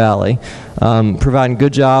Greenbrier Valley, providing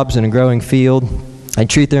good jobs in a growing field. They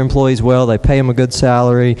treat their employees well, they pay them a good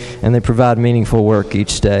salary, and they provide meaningful work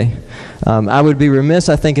each day. I would be remiss,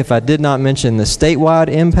 I think, if I did not mention the statewide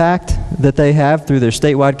impact that they have through their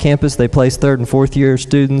statewide campus. They place 3rd and 4th year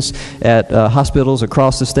students at hospitals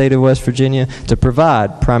across the state of West Virginia to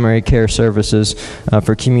provide primary care services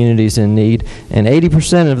for communities in need. And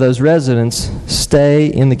 80% of those residents stay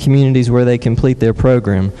in the communities where they complete their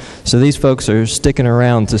program. So these folks are sticking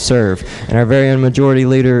around to serve. And our very own majority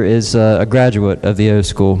leader is a graduate of the O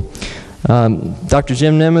School. Dr.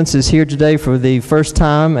 Jim Nimitz is here today for the first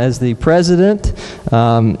time as the president.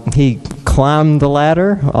 He climbed the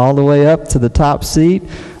ladder all the way up to the top seat.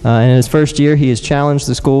 In his first year, he has challenged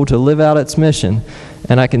the school to live out its mission.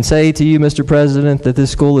 And I can say to you, Mr. President, that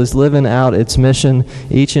this school is living out its mission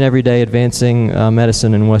each and every day, advancing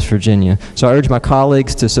medicine in West Virginia. So I urge my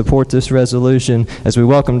colleagues to support this resolution as we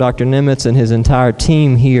welcome Dr. Nimitz and his entire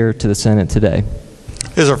team here to the Senate today.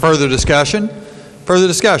 Is there further discussion? Further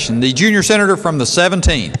discussion. The junior senator from the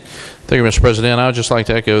 17th. Thank you, Mr. President. I would just like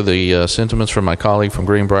to echo the sentiments from my colleague from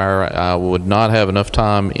Greenbrier. I would not have enough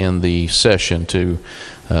time in the session to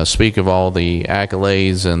speak of all the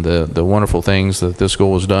accolades and the wonderful things that this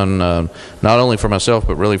school has done, not only for myself,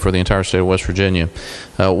 but really for the entire state of West Virginia.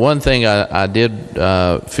 One thing I did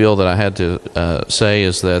feel that I had to say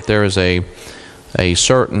is that there is a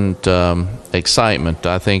certain excitement.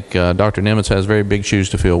 I think Dr. Nimitz has very big shoes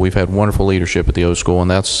to fill. We've had wonderful leadership at the O School,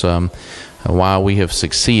 and that's why we have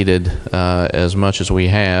succeeded as much as we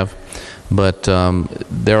have. But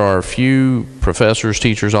there are a few professors,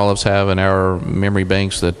 teachers, all of us have in our memory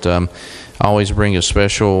banks that always bring a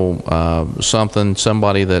special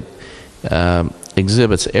somebody that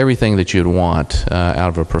exhibits everything that you'd want out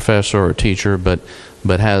of a professor or teacher, but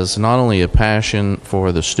has not only a passion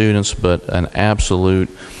for the students, but an absolute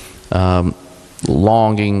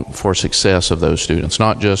longing for success of those students,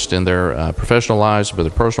 not just in their professional lives, but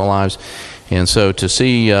their personal lives. And so to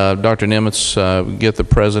see Dr. Nimitz get the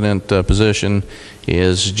president position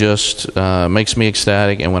is just makes me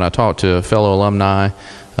ecstatic. And when I talk to fellow alumni,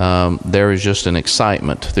 there is just an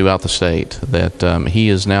excitement throughout the state that he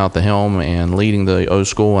is now at the helm and leading the O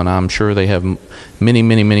School, and I'm sure they have many,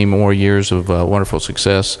 many, many more years of wonderful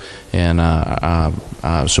success, and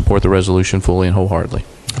I support the resolution fully and wholeheartedly.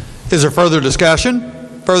 Is there further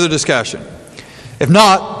discussion? Further discussion. If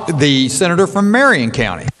not, the senator from Marion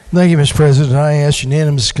County. Thank you, Mr. President. I ask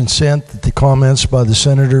unanimous consent that the comments by the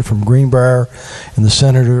senator from Greenbrier and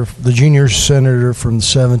the junior senator from the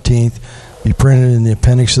 17th be printed in the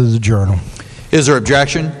appendix of the journal. Is there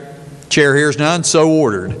objection? Chair hears none, so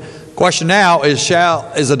ordered. Question now is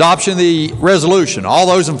adoption of the resolution. All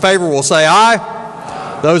those in favor will say aye.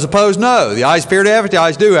 Those opposed, no. The ayes appear to have it. The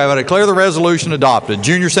ayes do have it. I declare the resolution adopted.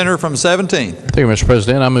 Junior senator from the 17th. Thank you, Mr.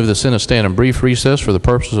 President. I move the Senate stand in brief recess for the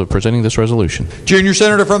purposes of presenting this resolution. Junior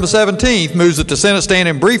senator from the 17th moves that the Senate stand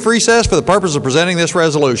in brief recess for the purpose of presenting this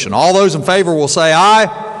resolution. All those in favor will say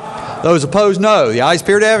aye. Those opposed, no. The ayes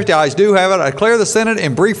appear to have it. The ayes do have it. I declare the Senate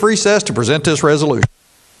in brief recess to present this resolution.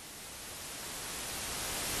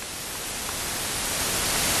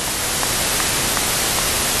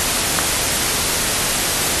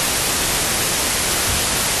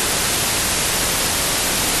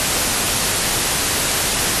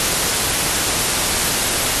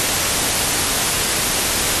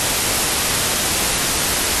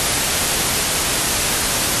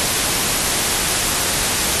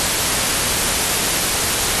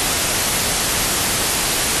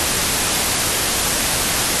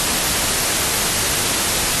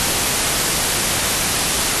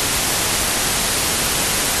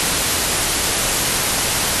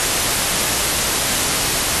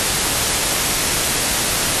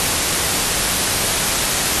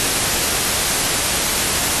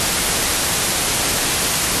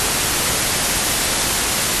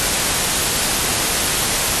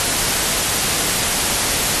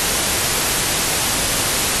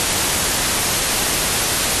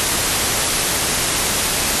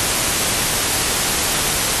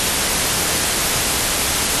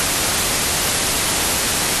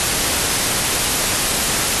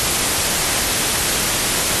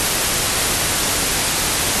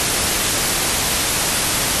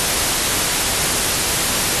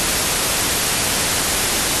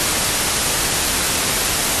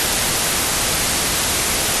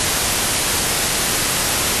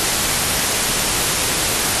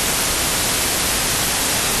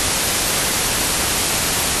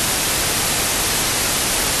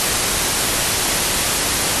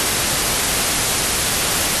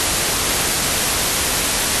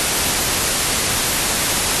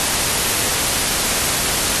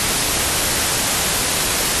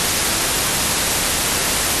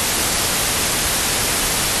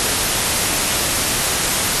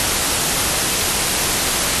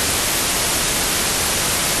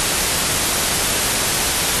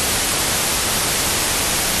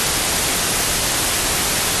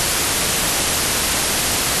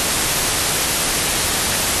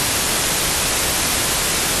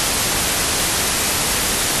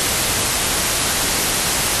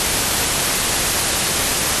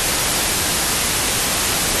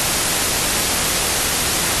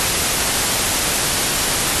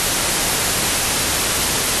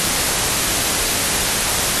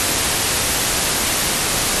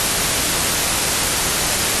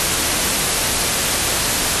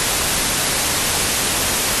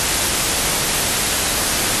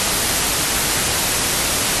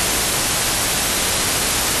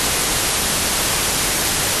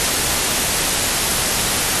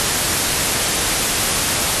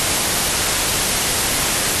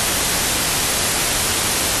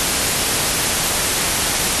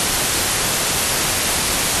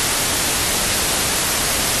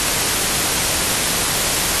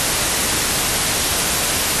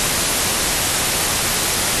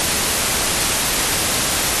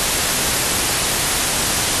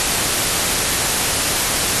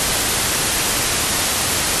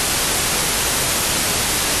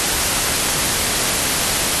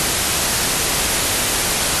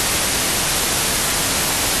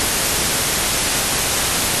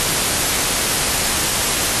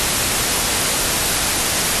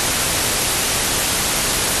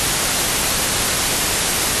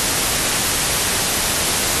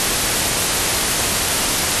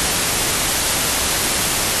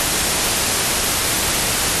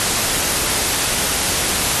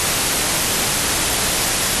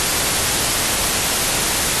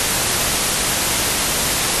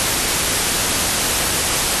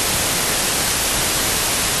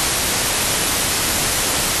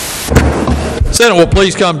 Senate will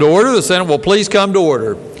please come to order. The Senate will please come to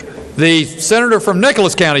order. The senator from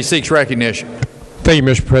Nicholas County seeks recognition. Thank you,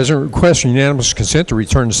 Mr. President. Request unanimous consent to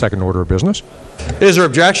return to second order of business. Is there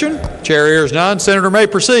objection? Chair hears none. Senator may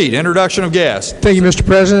proceed. Introduction of guests. Thank you, Mr.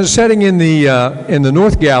 President. Sitting in the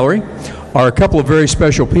North Gallery are a couple of very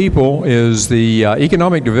special people. Is the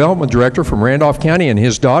Economic Development Director from Randolph County and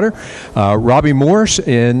his daughter, Robbie Morris,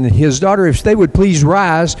 and his daughter. If they would please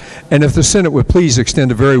rise, and if the Senate would please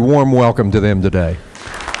extend a very warm welcome to them today.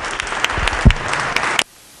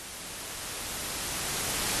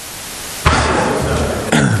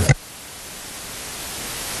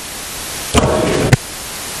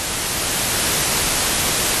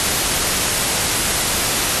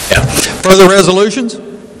 Further resolutions?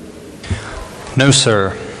 No,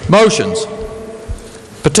 sir. Motions?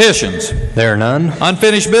 Petitions? There are none.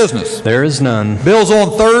 Unfinished business? There is none. Bills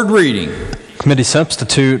on third reading? Committee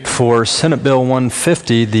substitute for Senate Bill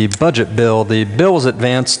 150, the budget bill. The bill is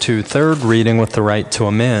advanced to third reading with the right to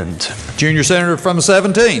amend. Junior Senator from the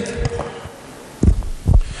 17th.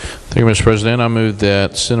 Thank you, Mr. President. I move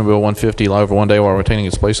that Senate Bill 150 lie over one day while retaining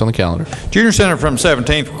its place on the calendar. Junior Senator from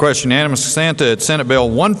 17th requests unanimous consent that Senate Bill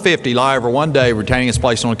 150 lie over one day, retaining its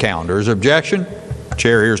place on the calendar. Is there objection?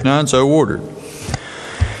 Chair hears none, so ordered.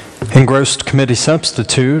 Engrossed committee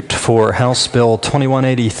substitute for House Bill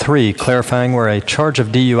 2183, clarifying where a charge of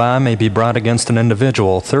DUI may be brought against an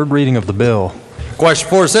individual. Third reading of the bill. Question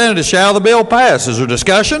for the Senate is, shall the bill pass? Is there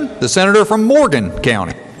discussion? The senator from Morgan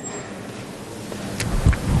County.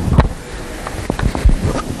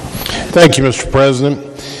 Thank you, Mr. President.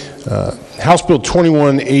 House Bill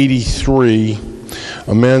 2183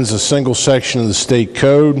 amends a single section of the state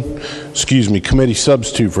code, committee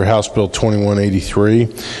substitute for House Bill 2183,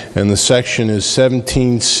 and the section is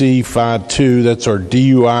 17C52. That's our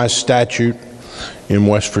DUI statute in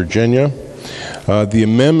West Virginia. The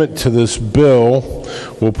amendment to this bill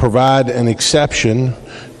will provide an exception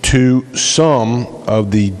to some of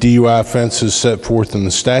the DUI offenses set forth in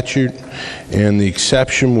the statute, and the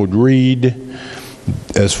exception would read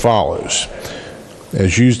as follows.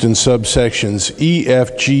 As used in subsections E,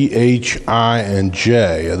 F, G, H, I, and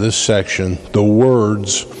J of this section, the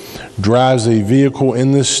words drives a vehicle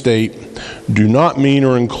in this state do not mean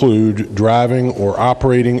or include driving or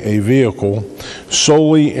operating a vehicle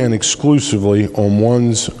solely and exclusively on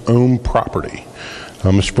one's own property.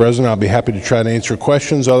 Mr. President, I'll be happy to try to answer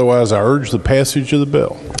questions. Otherwise, I urge the passage of the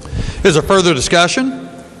bill. Is there further discussion?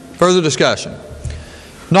 Further discussion?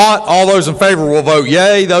 Not all those in favor will vote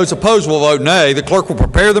yea. Those opposed will vote nay. The clerk will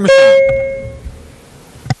prepare the machine.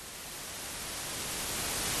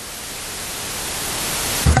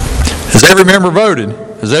 Has every member voted?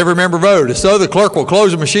 Has every member voted? If so, the clerk will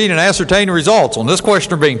close the machine and ascertain the results. On this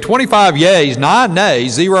question, there being 25 yeas, 9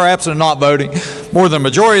 nays, 0 absent and not voting, more than a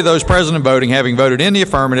majority of those present and voting having voted in the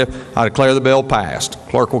affirmative, I declare the bill passed.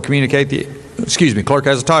 Clerk will communicate clerk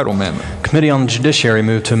has a title amendment. Committee on the Judiciary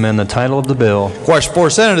moved to amend the title of the bill. Question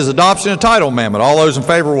for Senate is adoption of title amendment. All those in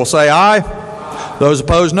favor will say aye. Those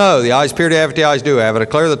opposed, no. The ayes appear to have it. The ayes do have it. I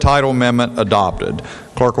declare the title amendment adopted.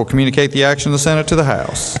 Clerk will communicate the action of the Senate to the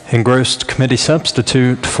House. Engrossed committee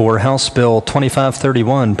substitute for House Bill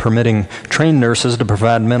 2531, permitting trained nurses to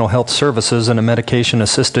provide mental health services in a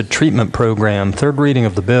medication-assisted treatment program. Third reading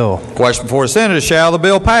of the bill. Question before the Senate is, shall the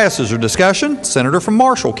bill pass? Is there discussion? Senator from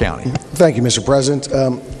Marshall County. Thank you, Mr. President.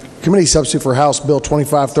 Committee substitute for House Bill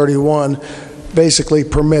 2531 basically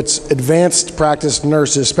permits advanced practice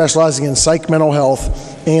nurses specializing in psych mental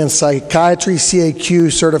health and psychiatry CAQ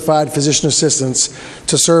certified physician assistants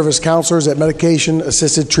to serve as counselors at medication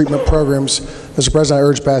assisted treatment programs. Mr. President, I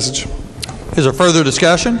urge passage. Is there further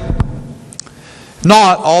discussion?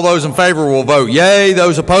 Not all those in favor will vote yea.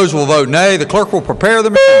 Those opposed will vote nay. The clerk will prepare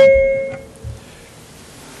the machine.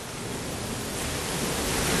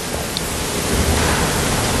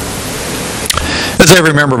 Has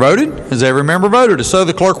every member voted? Has every member voted? If so,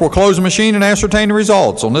 the clerk will close the machine and ascertain the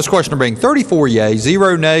results. On this question, there being 34 yeas,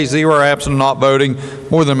 0 nays, 0 absent and not voting,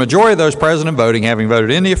 more than a majority of those present and voting having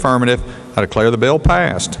voted in the affirmative, I declare the bill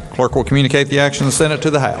passed. Clerk will communicate the action of the Senate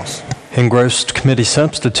to the House. Engrossed committee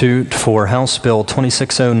substitute for House Bill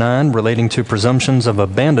 2609 relating to presumptions of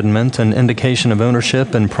abandonment and indication of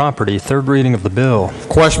ownership and property. Third reading of the bill.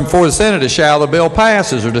 Question before the Senate is, shall the bill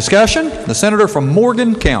pass? Is there discussion? The senator from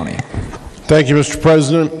Morgan County. Thank you, Mr.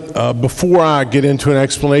 President. Before I get into an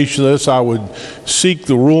explanation of this, I would seek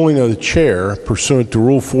the ruling of the chair pursuant to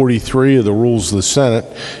Rule 43 of the Rules of the Senate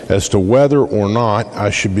as to whether or not I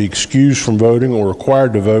should be excused from voting or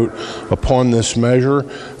required to vote upon this measure.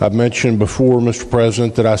 I've mentioned before, Mr.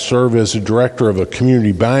 President, that I serve as a director of a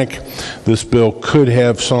community bank. This bill could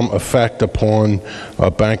have some effect upon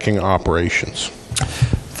banking operations.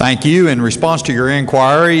 Thank you. In response to your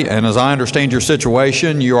inquiry, and as I understand your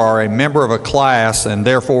situation, you are a member of a class and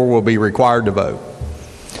therefore will be required to vote.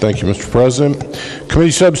 Thank you, Mr. President. Committee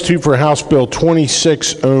substitute for House Bill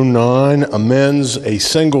 2609 amends a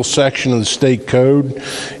single section of the state code,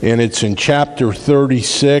 and it's in Chapter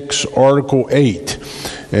 36, Article 8.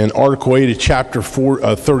 And Article 8 of Chapter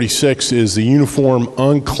 36 is the Uniform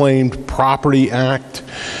Unclaimed Property Act,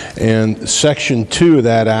 and Section 2 of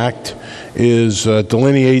that act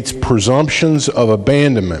delineates presumptions of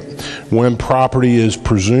abandonment when property is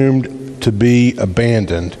presumed to be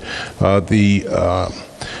abandoned. The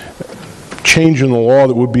change in the law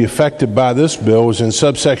that would be affected by this bill is in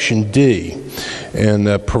subsection D, and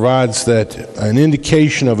provides that an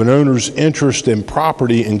indication of an owner's interest in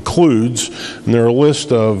property includes, and there are a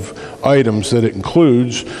list of items that it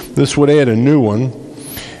includes. This would add a new one,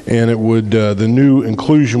 and it would the new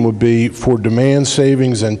inclusion would be for demand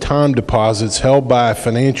savings and time deposits held by a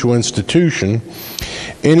financial institution.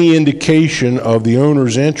 Any indication of the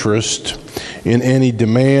owner's interest in any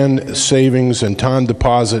demand savings and time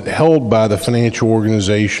deposit held by the financial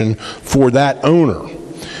organization for that owner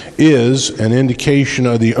is an indication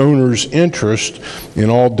of the owner's interest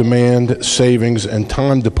in all demand savings and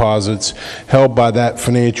time deposits held by that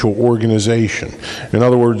financial organization. In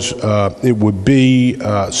other words, it would be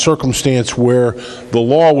a circumstance where the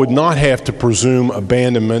law would not have to presume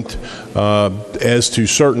abandonment as to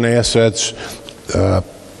certain assets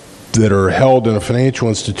that are held in a financial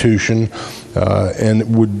institution,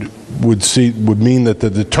 and would mean that the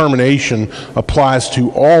determination applies to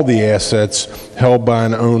all the assets held by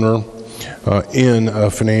an owner in a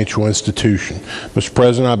financial institution. Mr.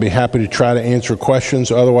 President, I'd be happy to try to answer questions.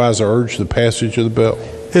 Otherwise, I urge the passage of the bill.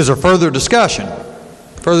 Is there further discussion?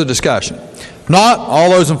 Further discussion? If not, all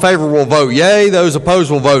those in favor will vote yea. Those opposed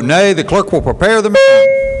will vote nay. The clerk will prepare the machine.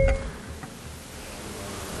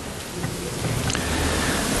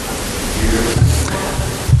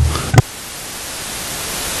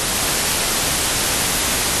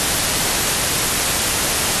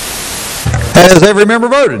 Has every member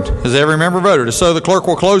voted? Has every member voted? If so, the clerk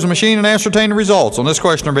will close the machine and ascertain the results. On this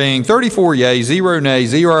question there being 34 yea, 0 nay,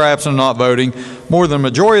 0 are absent and not voting, more than the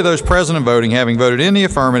majority of those present and voting having voted in the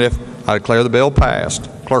affirmative, I declare the bill passed.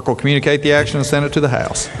 Clerk will communicate the action and send it to the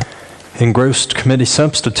House. Engrossed committee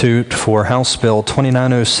substitute for House Bill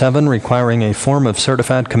 2907 requiring a form of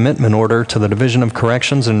certified commitment order to the Division of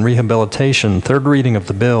Corrections and Rehabilitation. Third reading of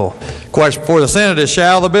the bill. Question before the Senate is,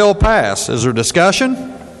 shall the bill pass? Is there discussion?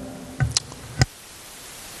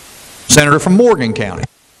 Senator from Morgan County.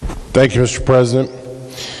 Thank you, Mr. President.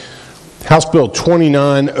 House Bill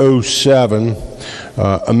 2907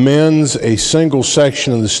 amends a single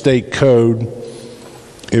section of the state code.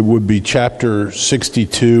 It would be Chapter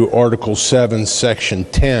 62, Article 7, Section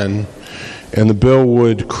 10, and the bill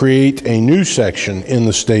would create a new section in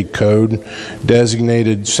the state code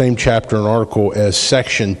designated same chapter and article as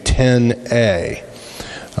Section 10A.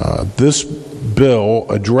 This bill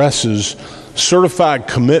addresses certified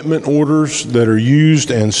commitment orders that are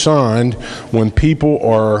used and signed when people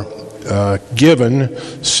are given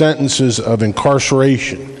sentences of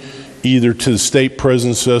incarceration, either to the state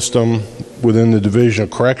prison system within the Division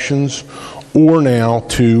of Corrections or now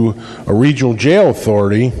to a regional jail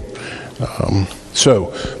authority.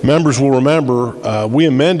 So members will remember we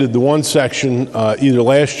amended the one section either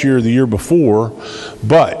last year or the year before,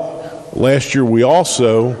 but last year we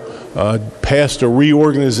also passed a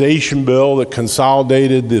reorganization bill that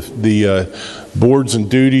consolidated the boards and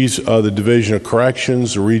duties of the Division of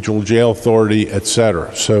Corrections, the Regional Jail Authority,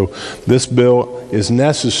 etc. So this bill is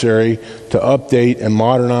necessary to update and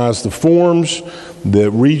modernize the forms, the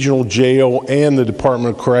Regional Jail and the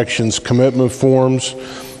Department of Corrections commitment forms,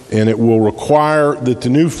 and it will require that the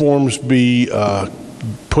new forms be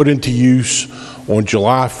put into use on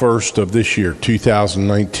July 1st of this year,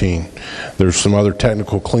 2019. There's some other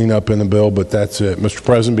technical cleanup in the bill, but that's it. Mr.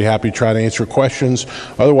 President, be happy to try to answer questions.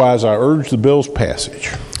 Otherwise, I urge the bill's passage.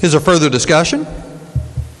 Is there further discussion?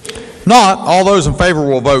 Not, all those in favor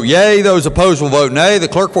will vote yea. Those opposed will vote nay. The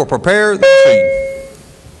clerk will prepare the machine.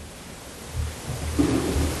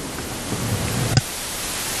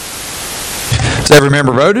 Has every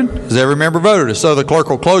member voted? Has every member voted? If so, the clerk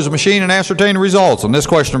will close the machine and ascertain the results. On this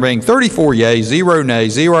question there being 34 yeas, 0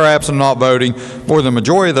 nays, 0 absent, not voting, more than the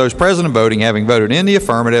majority of those present and voting having voted in the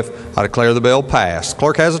affirmative, I declare the bill passed.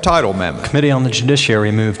 Clerk has a title amendment. Committee on the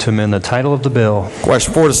Judiciary move to amend the title of the bill.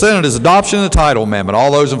 Question before the Senate is adoption of the title amendment.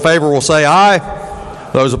 All those in favor will say aye.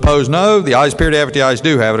 Those opposed, no. The ayes appear to have it. The ayes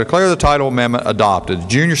do have it. I declare the title amendment adopted.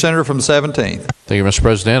 Junior Senator from the 17th. Thank you, Mr.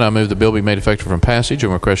 President. I move the bill be made effective from passage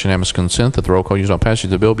and request unanimous consent that the roll call used on passage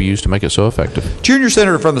of the bill be used to make it so effective. Junior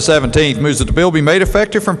Senator from the 17th moves that the bill be made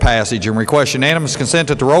effective from passage and request unanimous consent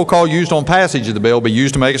that the roll call used on passage of the bill be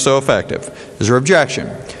used to make it so effective. Is there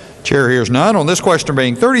objection? Chair hears none. On this question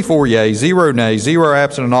being 34 yeas, 0 nays, 0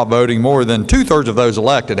 absent and not voting, more than two-thirds of those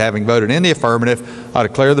elected having voted in the affirmative, I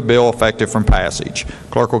declare the bill effective from passage.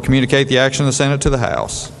 Clerk will communicate the action of the Senate to the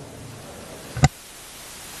House.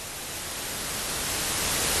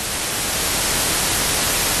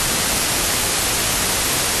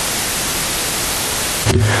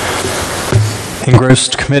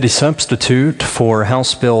 Engrossed committee substitute for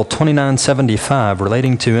House Bill 2975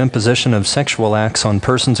 relating to imposition of sexual acts on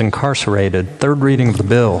persons incarcerated. Third reading of the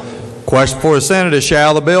bill. Question before the Senate is,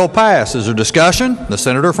 shall the bill pass? Is there discussion? The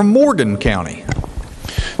Senator from Morgan County.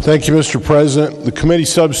 Thank you, Mr. President. The committee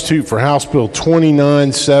substitute for House Bill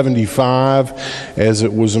 2975, as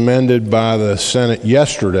it was amended by the Senate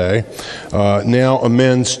yesterday, now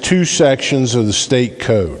amends two sections of the state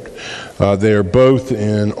code. They are both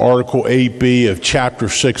in Article 8B of Chapter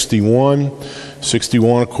 61.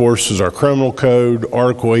 61, of course, is our criminal code.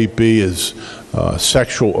 Article 8B is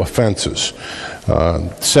sexual offenses.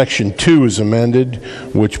 Section 2 is amended,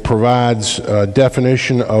 which provides a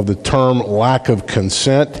definition of the term lack of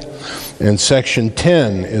consent, and Section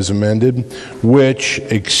 10 is amended, which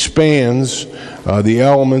expands the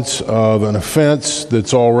elements of an offense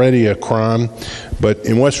that's already a crime. But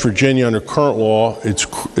in West Virginia, under current law,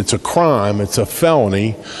 it's a crime, it's a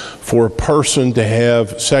felony for a person to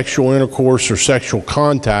have sexual intercourse or sexual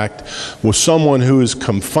contact with someone who is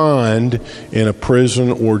confined in a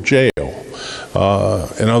prison or jail.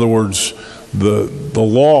 In other words, the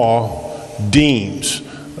law deems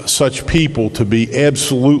such people to be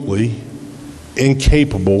absolutely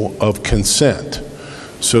incapable of consent.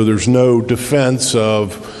 So there's no defense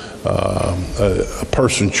of a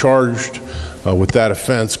person charged with that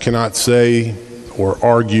offense cannot say or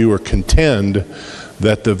argue or contend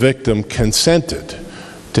that the victim consented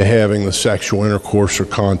to having the sexual intercourse or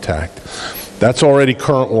contact. That's already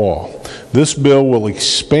current law. This bill will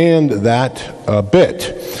expand that a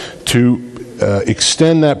bit to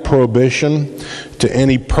extend that prohibition to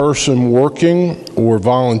any person working or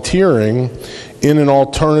volunteering in an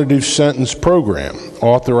alternative sentence program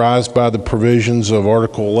authorized by the provisions of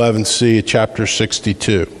Article 11C of Chapter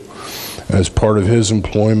 62. As part of his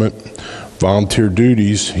employment, volunteer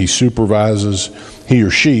duties, he or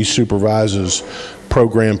she supervises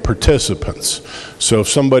program participants. So if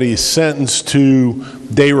somebody is sentenced to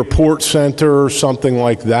day report center or something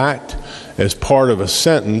like that as part of a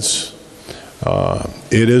sentence,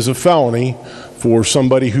 it is a felony for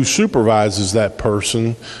somebody who supervises that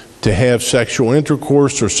person to have sexual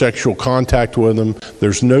intercourse or sexual contact with them.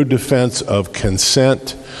 There's no defense of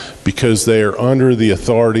consent because they are under the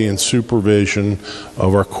authority and supervision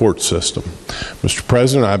of our court system. Mr.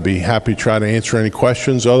 President, I'd be happy to try to answer any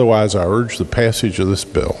questions. Otherwise, I urge the passage of this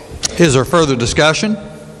bill. Is there further discussion?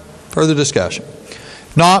 Further discussion?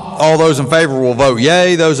 If not, all those in favor will vote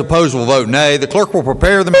yea. Those opposed will vote nay. The clerk will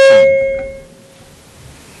prepare the machine.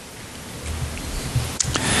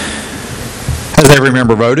 Has every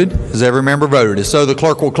member voted? Has every member voted? If so, the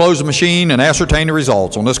clerk will close the machine and ascertain the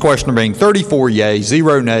results. On this question being 34 yeas,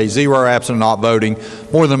 0 nays, 0 absent and not voting,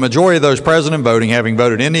 more than the majority of those present and voting having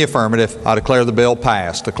voted in the affirmative, I declare the bill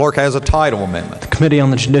passed. The clerk has a title amendment. The Committee on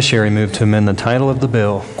the Judiciary move to amend the title of the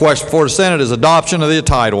bill. Question before the Senate is adoption of the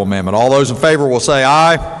title amendment. All those in favor will say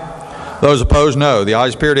aye. Those opposed, no. The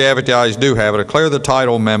ayes appear to have it. The ayes do have it. I declare the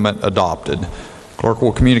title amendment adopted. Clerk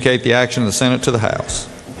will communicate the action of the Senate to the House.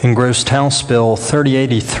 Engrossed House Bill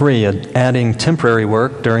 3083, adding temporary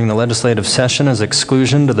work during the legislative session as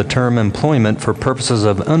exclusion to the term employment for purposes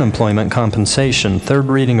of unemployment compensation. Third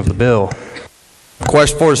reading of the bill.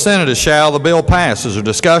 Question for the Senate is, shall the bill pass? Is there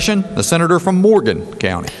discussion? The Senator from Morgan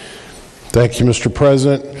County. Thank you, Mr.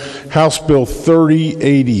 President. House Bill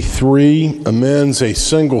 3083 amends a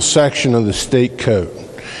single section of the state code,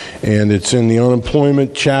 and it's in the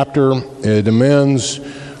unemployment chapter. It amends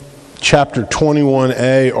Chapter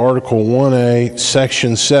 21A, Article 1A,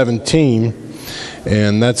 Section 17,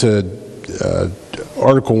 and that's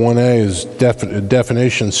Article 1A is a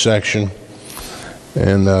definition section,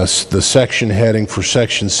 and the section heading for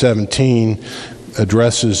Section 17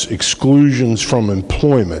 addresses exclusions from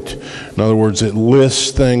employment. In other words, it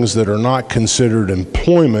lists things that are not considered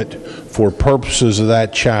employment for purposes of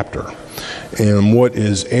that chapter. And what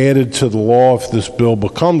is added to the law, if this bill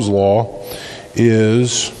becomes law,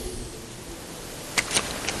 is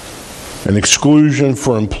an exclusion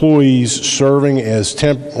for employees serving as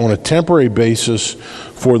on a temporary basis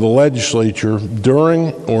for the legislature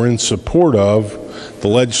during or in support of the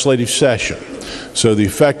legislative session. So the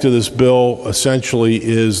effect of this bill essentially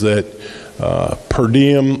is that per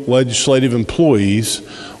diem legislative employees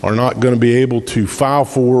are not going to be able to file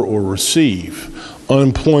for or receive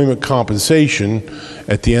unemployment compensation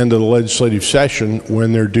at the end of the legislative session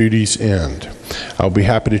when their duties end. I'll be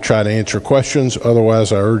happy to try to answer questions.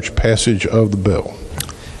 Otherwise, I urge passage of the bill.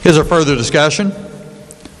 Is there further discussion?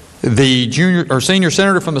 The senior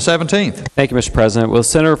senator from the 17th. Thank you, Mr. President. Will the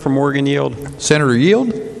senator from Morgan yield? Senator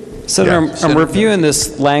yield? Senator, Yeah. I'm reviewing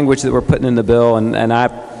this language that we're putting in the bill, and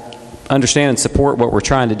I understand and support what we're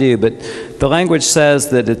trying to do, but the language says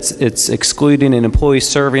that it's excluding an employee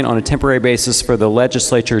serving on a temporary basis for the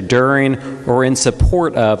legislature during or in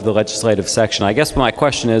support of the legislative session. I guess my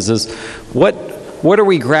question is what are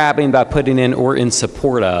we grabbing by putting in or in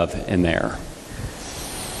support of in there?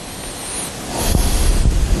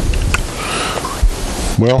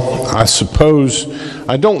 Well, I suppose,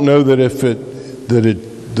 I don't know that if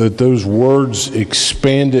that those words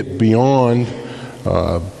expand it beyond,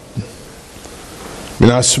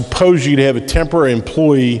 I suppose you'd have a temporary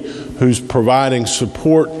employee who's providing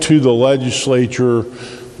support to the legislature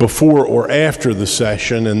before or after the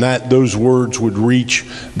session, and those words would reach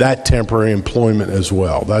that temporary employment as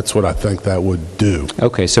well. That's what I think that would do.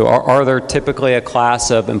 Okay, so are there typically a class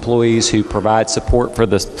of employees who provide support for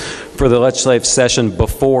the legislative session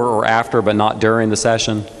before or after, but not during the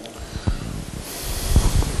session?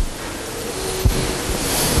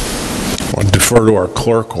 I'll defer to our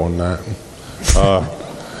clerk on that.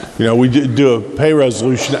 We do a pay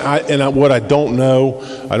resolution, what I don't know,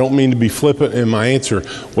 I don't mean to be flippant in my answer,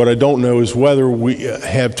 what I don't know is whether we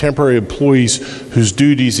have temporary employees whose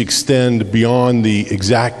duties extend beyond the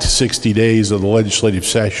exact 60 days of the legislative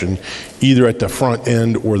session, either at the front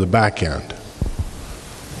end or the back end.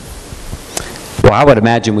 Well, I would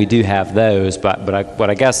imagine we do have those, but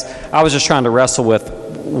I guess I was just trying to wrestle with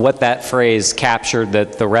what that phrase captured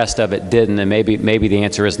that the rest of it didn't, and maybe the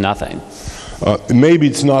answer is nothing. Maybe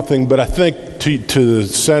it's nothing, but I think to the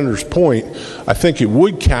senator's point, I think it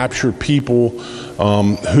would capture people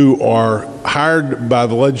who are hired by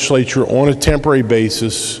the legislature on a temporary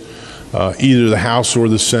basis, either the House or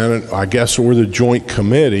the Senate, I guess, or the joint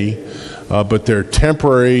committee, but they're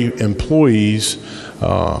temporary employees,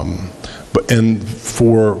 and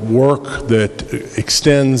for work that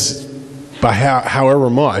extends by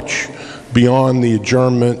however much beyond the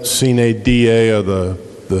adjournment sine die of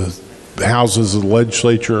the houses of the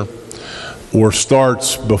legislature, or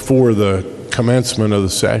starts before the commencement of the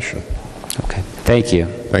session. Okay, thank you.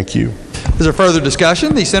 Thank you. Is there further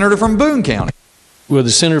discussion? The senator from Boone County. Will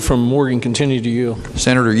the senator from Morgan continue to yield?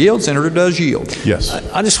 Senator yield. Senator does yield. Yes.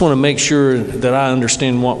 I just want to make sure that I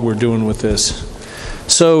understand what we're doing with this.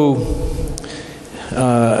 So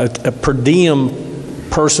a per diem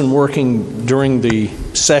person working during the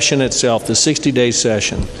session itself, the 60-day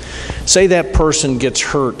session, say that person gets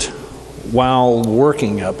hurt while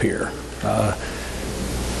working up here.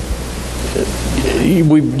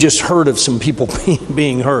 We've just heard of some people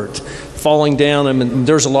being hurt, falling down. I mean,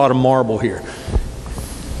 there's a lot of marble here.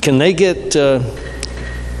 Can they get,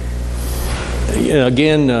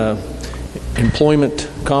 employment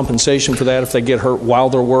compensation for that if they get hurt while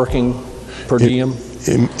they're working per diem?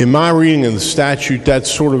 In my reading of the statute,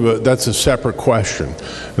 that's a separate question.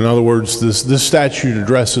 In other words, this statute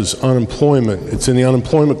addresses unemployment. It's in the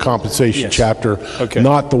unemployment compensation chapter,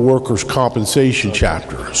 not the workers' compensation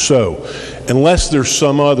chapter. So, unless there's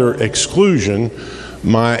some other exclusion,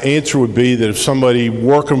 my answer would be that if somebody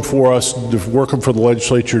working for us, working for the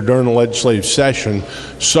legislature during the legislative session,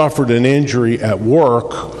 suffered an injury at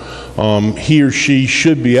work, he or she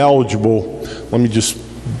should be eligible. Let me just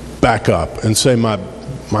back up and say my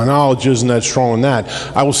knowledge isn't that strong on that.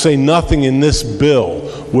 I will say nothing in this bill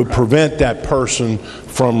would prevent that person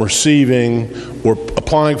from receiving or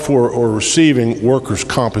applying for or receiving workers'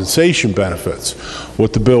 compensation benefits.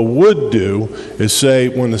 What the bill would do is say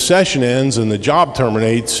when the session ends and the job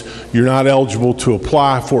terminates, you're not eligible to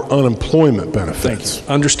apply for unemployment benefits. Thank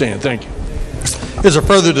you. Understand. Thank you. Is there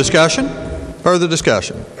further discussion? Further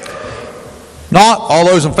discussion? Not, all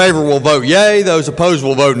those in favor will vote yea. Those opposed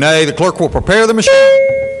will vote nay. The clerk will prepare the machine.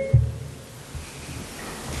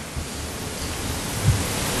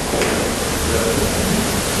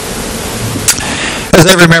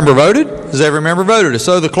 Has every member voted? Has every member voted? If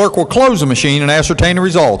so, the clerk will close the machine and ascertain the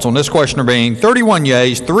results. On this question there being 31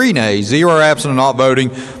 yeas, 3 nays, 0 are absent and not voting,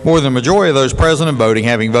 more than the majority of those present and voting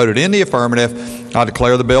having voted in the affirmative, I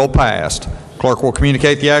declare the bill passed. Clerk will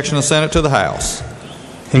communicate the action of the Senate to the House.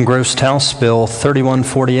 Engrossed House Bill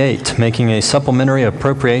 3148, making a supplementary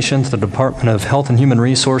appropriation to the Department of Health and Human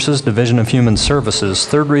Resources, Division of Human Services.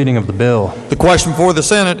 Third reading of the bill. The question before the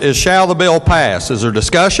Senate is, shall the bill pass? Is there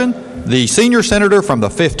discussion? The senior senator from the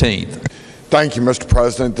 15th. Thank you, Mr.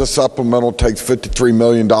 President. This supplemental takes $53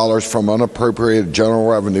 million from unappropriated general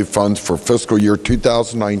revenue funds for fiscal year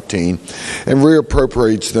 2019 and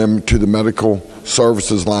reappropriates them to the medical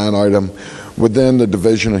services line item within the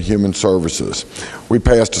Division of Human Services. We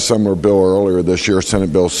passed a similar bill earlier this year,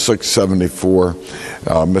 Senate Bill 674.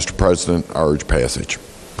 Mr. President, I urge passage.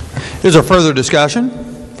 Is there further discussion?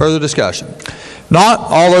 Further discussion? Not,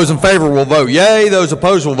 all those in favor will vote yea. Those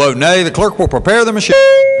opposed will vote nay. The clerk will prepare the machine.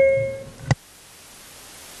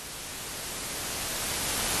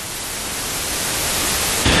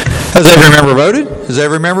 Has every member voted? Has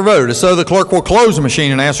every member voted? If so, the clerk will close the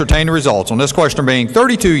machine and ascertain the results. On this question being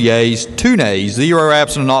 32 yeas, 2 nays, 0 are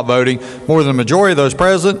absent and not voting, more than the majority of those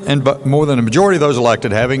present and more than the majority of those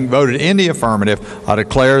elected having voted in the affirmative, I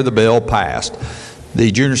declare the bill passed. The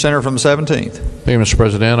junior senator from the 17th. Thank you, Mr.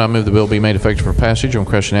 President. I move the bill be made effective for passage. On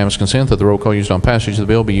question unanimous consent that the roll call used on passage of the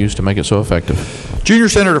bill be used to make it so effective. Junior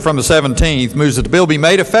senator from the 17th moves that the bill be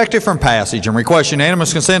made effective from passage and requests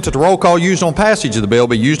unanimous consent that the roll call used on passage of the bill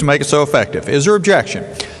be used to make it so effective. Is there objection?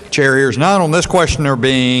 Chair hears none. On this question there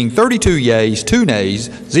being 32 yeas, 2 nays,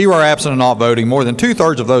 0 are absent and not voting, more than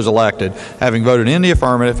 2/3 of those elected having voted in the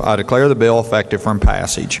affirmative, I declare the bill effective from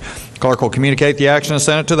passage. Clerk will communicate the action of the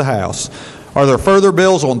Senate to the House. Are there further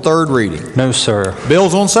bills on third reading? No, sir.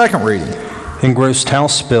 Bills on second reading? Engrossed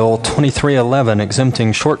House Bill 2311,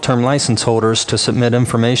 exempting short-term license holders to submit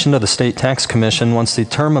information to the State Tax Commission once the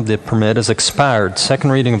term of the permit is expired.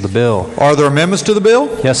 Second reading of the bill. Are there amendments to the bill?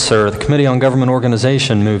 Yes, sir. The Committee on Government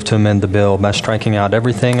Organization moved to amend the bill by striking out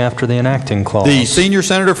everything after the enacting clause. The senior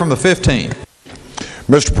senator from the 15th.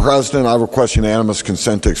 Mr. President, I request unanimous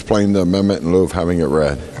consent to explain the amendment in lieu of having it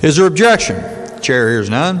read. Is there objection? Chair hears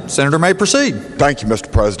none. Senator may proceed. Thank you,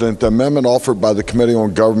 Mr. President. The amendment offered by the Committee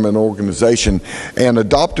on Government Organization and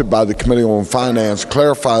adopted by the Committee on Finance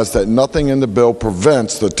clarifies that nothing in the bill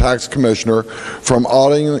prevents the tax commissioner from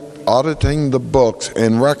auditing the books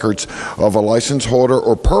and records of a license holder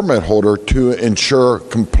or permit holder to ensure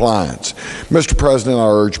compliance. Mr. President, I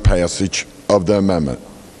urge passage of the amendment.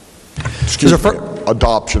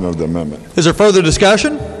 Adoption of the amendment. Is there further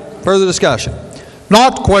discussion? Further discussion?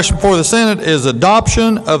 Not. The question before the Senate is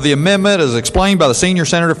adoption of the amendment as explained by the senior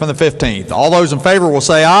senator from the 15th. All those in favor will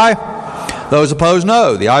say aye. Those opposed,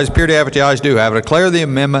 no. The ayes appear to have it. The ayes do have it. I declare the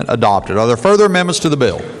amendment adopted. Are there further amendments to the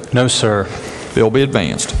bill? No, sir. Bill be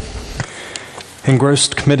advanced.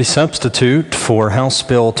 Engrossed committee substitute for House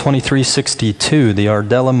Bill 2362, the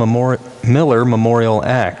Ardella Miller Memorial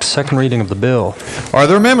Act. Second reading of the bill. Are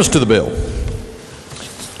there amendments to the bill?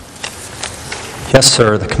 Yes,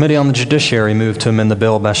 sir. The Committee on the Judiciary moved to amend the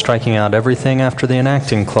bill by striking out everything after the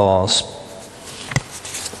enacting clause.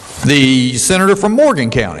 The senator from Morgan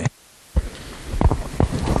County.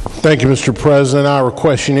 Thank you, Mr. President. I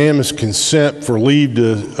request unanimous consent for leave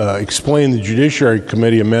to explain the Judiciary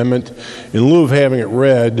Committee amendment in lieu of having it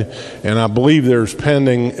read, and I believe there's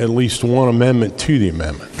pending at least one amendment to the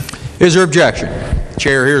amendment. Is there objection?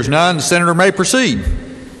 Chair hears none. The senator may proceed.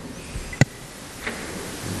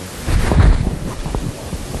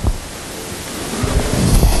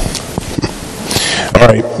 All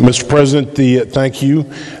right, Mr. President, thank you.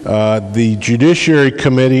 The Judiciary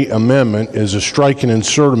Committee amendment is a strike and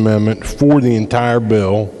insert amendment for the entire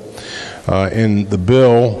bill, and the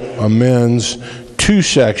bill amends 2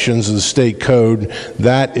 sections of the state code.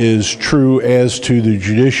 That is true as to the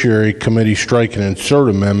Judiciary Committee strike and insert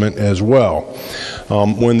amendment as well.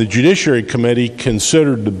 When the Judiciary Committee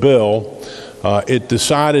considered the bill, it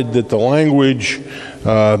decided that the language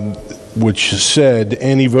which said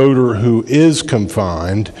any voter who is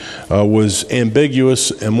confined was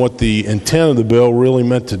ambiguous, and what the intent of the bill really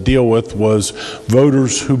meant to deal with was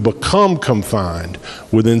voters who become confined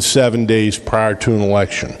within 7 days prior to an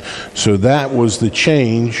election. So that was the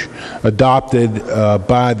change adopted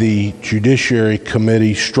by the Judiciary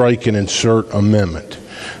Committee strike and insert amendment.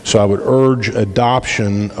 So I would urge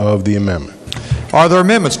adoption of the amendment. Are there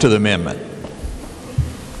amendments to the amendment?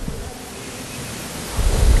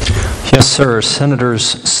 Yes, sir. Senators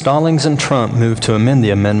Stallings and Trump moved to amend the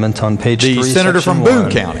amendment on page 3, The senator from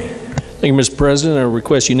Boone County. Thank you, Mr. President. I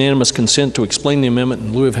request unanimous consent to explain the amendment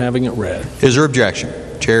in lieu of having it read. Is there objection?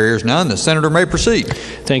 Chair hears none. The senator may proceed.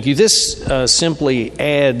 Thank you. This simply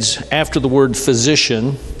adds, after the word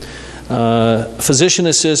physician, physician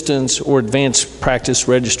assistants or advanced practice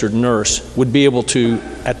registered nurse would be able to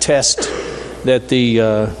attest that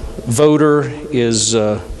the voter is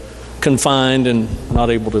confined and not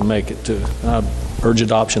able to make it to urge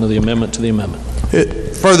adoption of the amendment to the amendment.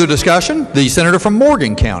 Further discussion? The senator from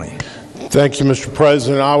Morgan County. Thank you, Mr.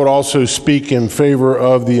 President. I would also speak in favor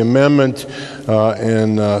of the amendment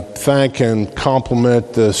and thank and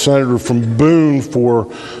compliment the senator from Boone for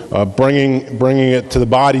bringing it to the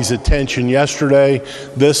body's attention yesterday.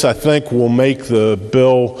 This, I think, will make the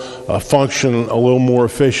bill function a little more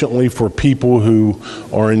efficiently for people who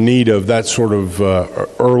are in need of that sort of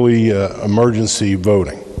early emergency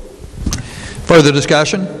voting. Further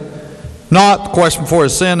discussion? Not. The question before the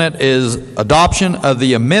Senate is adoption of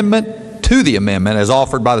the amendment to the amendment as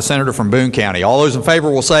offered by the senator from Boone County. All those in favor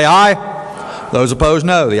will say aye. Those opposed,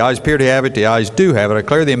 no. The ayes appear to have it. The ayes do have it. I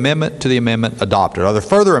declare the amendment to the amendment adopted. Are there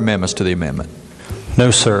further amendments to the amendment?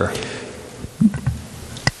 No, sir.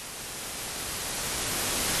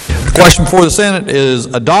 The question before the Senate is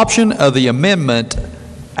adoption of the amendment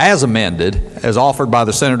as amended as offered by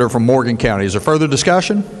the senator from Morgan County. Is there further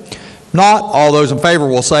discussion? Not. All those in favor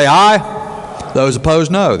will say aye. Those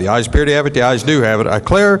opposed, no. The ayes appear to have it. The ayes do have it. I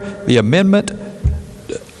declare the amendment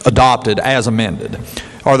adopted as amended.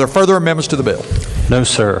 Are there further amendments to the bill? No,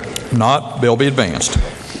 sir. Not. Bill be advanced.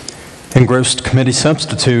 Engrossed committee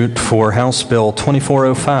substitute for House Bill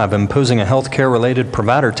 2405, imposing a healthcare-related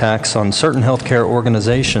provider tax on certain healthcare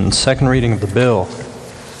organizations. Second reading of the bill.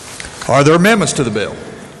 Are there amendments to the bill?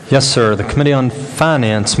 Yes, sir. The Committee on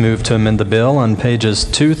Finance moved to amend the bill on pages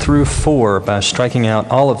 2 through 4 by striking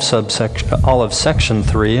out all of Section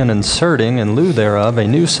 3 and inserting, in lieu thereof, a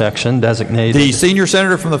new section designated... The senior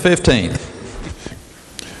senator from the 15th.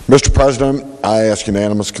 Mr. President, I ask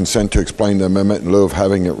unanimous consent to explain the amendment in lieu of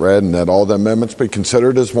having it read, and that all the amendments be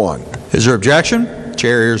considered as one. Is there objection?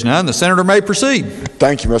 Chair hears none. The senator may proceed.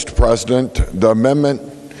 Thank you, Mr. President. The amendment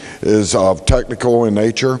is of technical in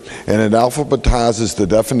nature, and it alphabetizes the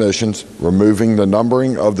definitions, removing the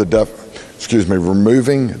numbering of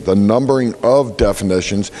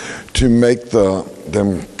definitions to make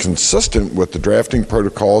them consistent with the drafting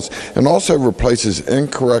protocols, and also replaces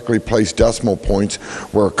incorrectly placed decimal points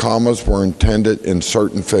where commas were intended in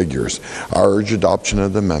certain figures. I urge adoption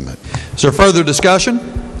of the amendment. Is there further discussion?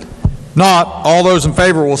 Not. All those in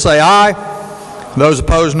favor will say aye. Those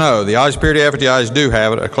opposed, no. The ayes appear to have it. The ayes do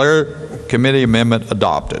have it. I declare committee amendment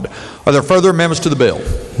adopted. Are there further amendments to the bill?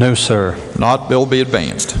 No, sir. Not. Bill be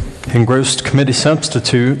advanced. Engrossed committee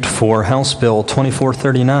substitute for House Bill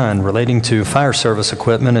 2439, relating to fire service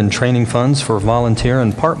equipment and training funds for volunteer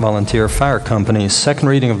and part volunteer fire companies. Second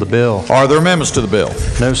reading of the bill. Are there amendments to the bill?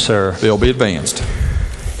 No, sir. Bill be advanced.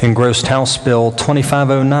 Engrossed House Bill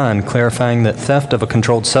 2509, clarifying that theft of a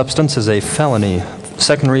controlled substance is a felony.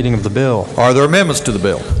 Second reading of the bill. Are there amendments to the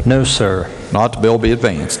bill? No, sir. Not. The bill be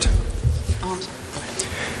advanced.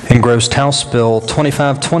 Engrossed House Bill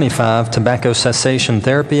 2525, Tobacco Cessation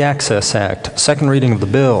Therapy Access Act. Second reading of the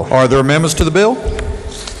bill. Are there amendments to the bill?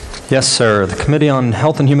 Yes, sir. The Committee on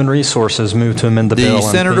Health and Human Resources moved to amend the bill. The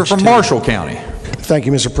senator from Marshall County. Thank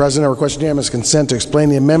you, Mr. President. I request unanimous consent to explain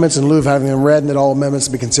the amendments in lieu of having them read, and that all amendments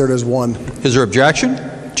be considered as one. Is there objection?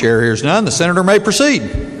 Chair hears none. The senator may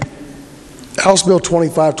proceed. House Bill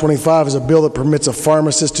 2525 is a bill that permits a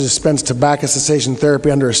pharmacist to dispense tobacco cessation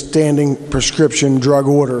therapy under a standing prescription drug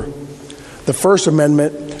order. The First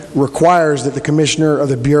Amendment requires that the Commissioner of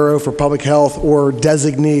the Bureau for Public Health or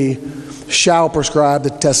designee shall prescribe the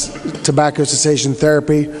tobacco cessation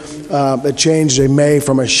therapy. It changed in May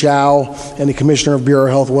from a shall, and the Commissioner of Bureau of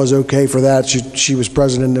Health was okay for that. She was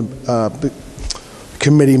present in the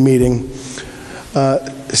committee meeting.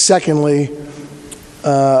 Secondly,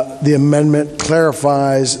 the amendment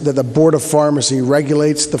clarifies that the Board of Pharmacy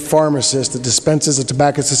regulates the pharmacist that dispenses a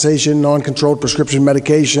tobacco cessation, non-controlled prescription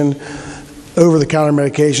medication, over-the-counter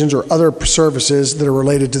medications, or other services that are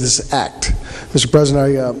related to this act. Mr. President,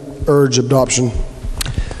 I urge adoption.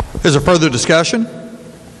 Is there further discussion?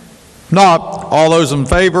 Not. All those in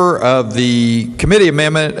favor of the committee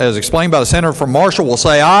amendment as explained by the senator from Marshall will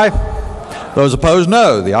say aye. Those opposed,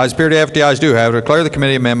 no. The ayes appear to have it. The ayes do have it. Declare the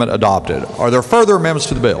committee amendment adopted. Are there further amendments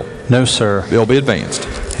to the bill? No, sir. Bill be advanced.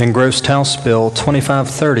 Engrossed House Bill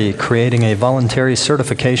 2530, creating a voluntary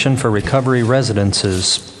certification for recovery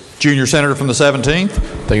residences. Junior Senator from the 17th.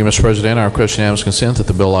 Thank you, Mr. President. I request unanimous consent that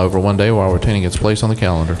the bill lie over one day while retaining its place on the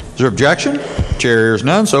calendar. Is there objection? Chair hears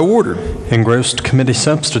none, so ordered. Engrossed committee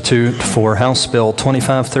substitute for House Bill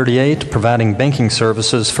 2538, providing banking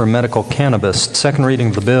services for medical cannabis. Second reading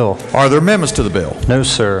of the bill. Are there amendments to the bill? No,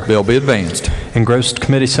 sir. Bill be advanced. Engrossed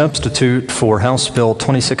committee substitute for House Bill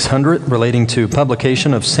 2600, relating to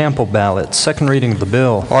publication of sample ballots. Second reading of the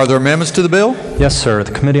bill. Are there amendments to the bill? Yes, sir.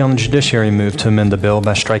 The Committee on the Judiciary moved to amend the bill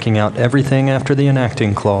by striking out everything after the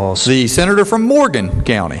enacting clause. The senator from Morgan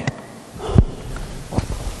County.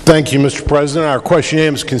 Thank you, Mr. President. I request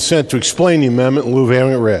unanimous consent to explain the amendment in lieu of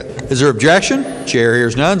having it read. Is there objection? Chair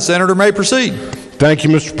hears none. Senator may proceed. Thank you,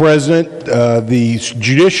 Mr. President. The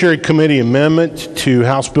Judiciary Committee amendment to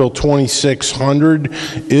House Bill 2600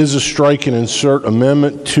 is a strike and insert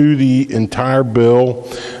amendment to the entire bill.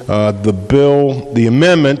 The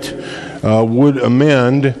amendment would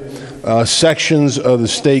amend sections of the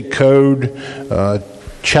state code,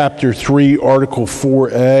 Chapter 3, Article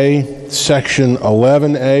 4A, Section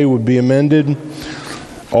 11A would be amended.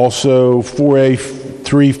 Also,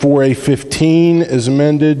 4A3, 4A15 is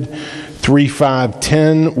amended.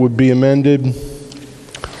 3510 would be amended.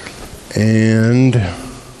 And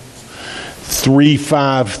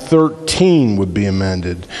 3513 would be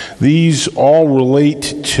amended. These all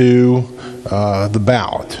relate to the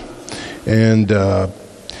ballot. And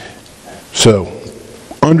so,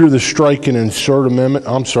 under the strike and insert amendment,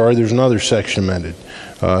 I'm sorry, there's another section amended.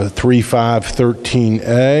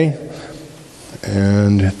 3513A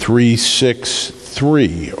and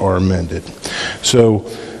 363 are amended. So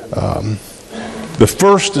the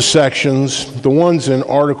first sections, the ones in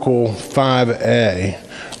Article 5A,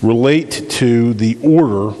 relate to the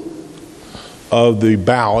order of the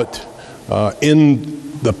ballot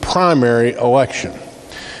in the primary election.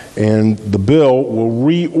 And the bill will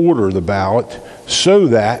reorder the ballot so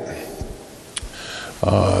that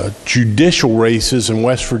judicial races in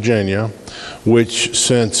West Virginia, which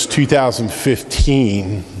since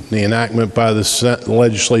 2015, the enactment by the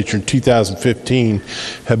legislature in 2015,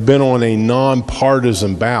 have been on a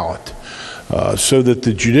nonpartisan ballot, so that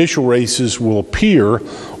the judicial races will appear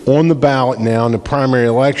on the ballot now in the primary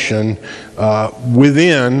election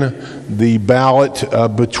within the ballot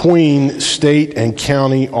between state and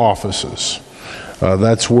county offices.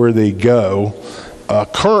 That's where they go.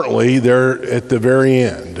 Currently, they're at the very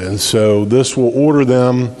end, and so this will order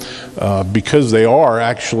them, because they are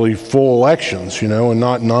actually full elections, and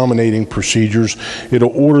not nominating procedures.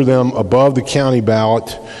 It'll order them above the county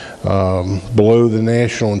ballot, below the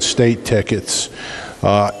national and state tickets,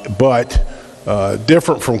 but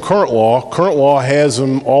different from current law. Current law has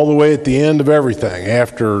them all the way at the end of everything,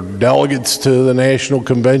 after delegates to the National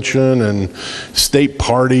Convention and state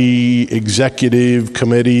party executive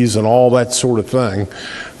committees and all that sort of thing.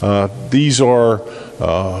 These are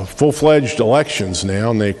full-fledged elections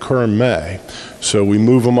now, and they occur in May. So we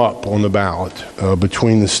move them up on the ballot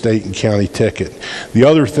between the state and county ticket. The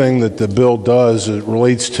other thing that the bill does, it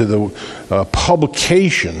relates to the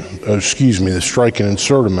publication, the strike and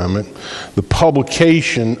insert amendment, the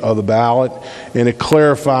publication of the ballot, and it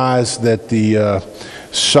clarifies that the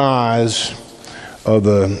size of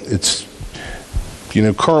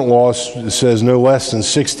current law says no less than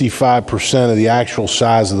 65% of the actual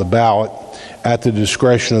size of the ballot at the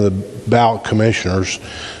discretion of the ballot commissioners.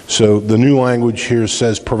 So the new language here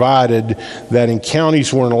says, provided that in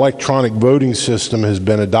counties where an electronic voting system has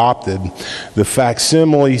been adopted, the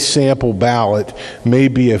facsimile sample ballot may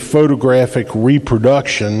be a photographic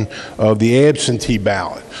reproduction of the absentee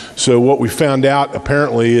ballot. So what we found out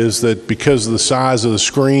apparently is that because of the size of the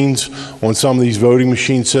screens on some of these voting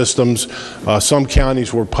machine systems, some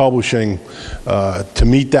counties were publishing, to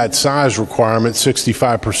meet that size requirement,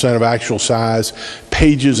 65% of actual size,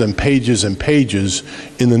 pages and pages and pages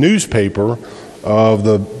in the newspaper of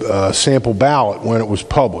the sample ballot when it was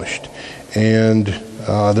published. And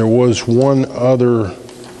there was one other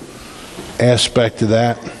aspect to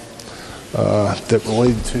that that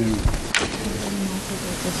related to,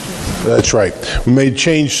 that's right, we made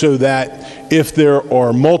change so that if there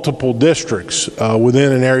are multiple districts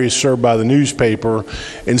within an area served by the newspaper,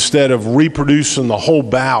 instead of reproducing the whole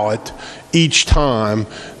ballot each time,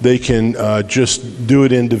 they can just do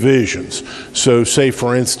it in divisions. So say,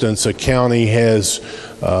 for instance, a county is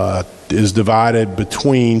divided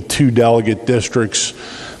between two delegate districts.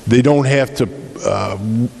 They don't have to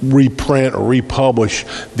reprint or republish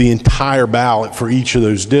the entire ballot for each of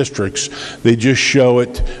those districts. They just show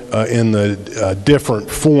it in the different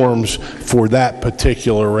forms for that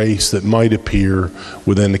particular race that might appear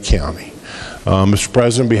within the county. Mr.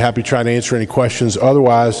 President, be happy to try to answer any questions.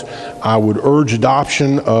 Otherwise, I would urge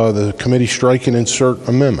adoption of the committee strike and insert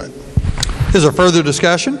amendment. Is there further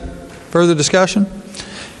discussion? Further discussion?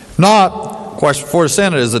 If not, question before the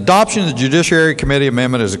Senate is adoption of the Judiciary Committee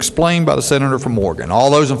amendment as explained by the Senator from Morgan.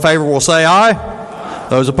 All those in favor will say aye.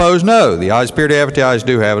 Those opposed, no. The ayes appear to have it. The ayes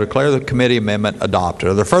do have it. Declare the committee amendment adopted.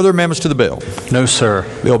 Are there further amendments to the bill? No, sir.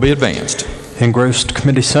 Bill be advanced. Engrossed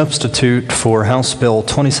committee substitute for House Bill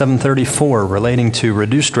 2734 relating to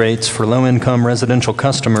reduced rates for low-income residential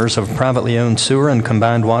customers of privately owned sewer and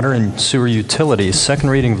combined water and sewer utilities.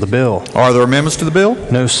 Second reading of the bill. Are there amendments to the bill?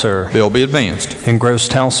 No, sir. Bill be advanced.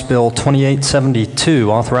 Engrossed House Bill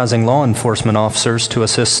 2872 authorizing law enforcement officers to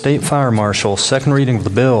assist state fire marshals. Second reading of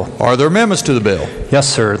the bill. Are there amendments to the bill? Yes,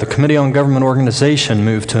 sir. The Committee on Government Organization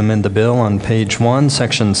moved to amend the bill on page 1,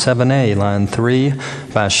 section 7A, line 3,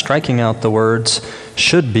 by striking out the words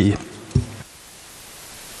should be.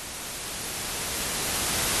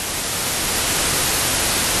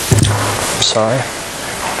 Sorry.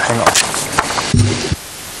 Hang on.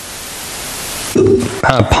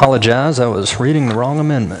 I apologize. I was reading the wrong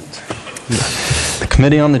amendment. The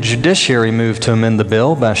Committee on the Judiciary moved to amend the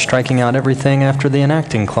bill by striking out everything after the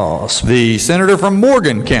enacting clause. The Senator from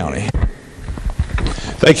Morgan County.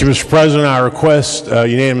 Thank you, Mr. President. I request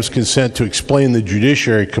unanimous consent to explain the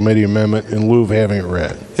Judiciary Committee amendment in lieu of having it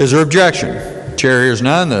read. Is there objection? Chair hears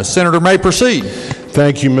none. The Senator may proceed.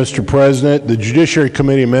 Thank you, Mr. President. The Judiciary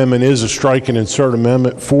Committee amendment is a strike and insert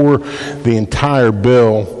amendment for the entire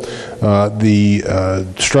bill. The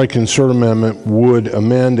strike and insert amendment would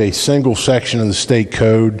amend a single section of the state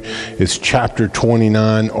code. It's Chapter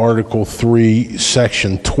 29, Article 3,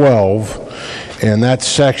 Section 12. And that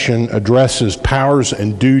section addresses powers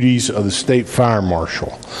and duties of the state fire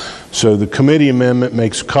marshal. So the committee amendment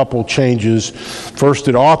makes a couple changes. First,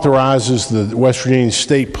 it authorizes the West Virginia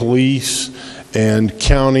State Police and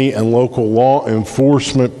county and local law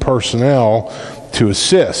enforcement personnel to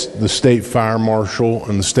assist the state fire marshal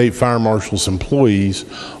and the state fire marshal's employees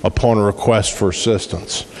upon a request for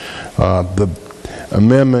assistance. The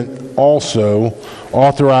amendment also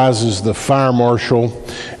authorizes the fire marshal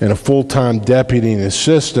and a full-time deputy and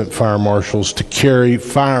assistant fire marshals to carry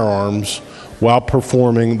firearms while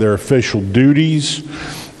performing their official duties,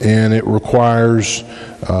 and it requires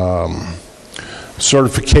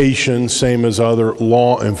certification, same as other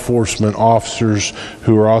law enforcement officers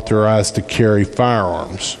who are authorized to carry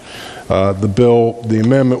firearms. The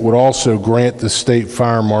amendment would also grant the state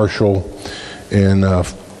fire marshal and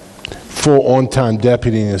full on-time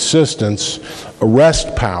deputy and assistants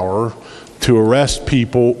arrest power to arrest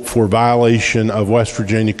people for violation of West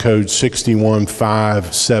Virginia Code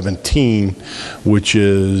 61517, which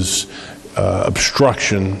is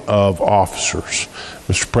obstruction of officers.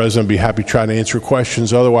 Mr. President, I'd be happy to try to answer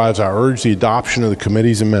questions. Otherwise, I urge the adoption of the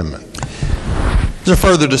committee's amendment. Is there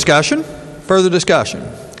further discussion? Further discussion?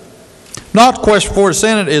 Not. Question before the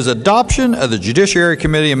Senate is adoption of the Judiciary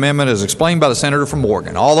Committee amendment as explained by the Senator from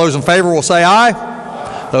Morgan. All those in favor will say aye.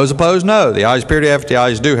 Those opposed, no. The ayes appear to have it. The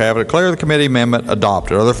ayes do have it. Declare the committee amendment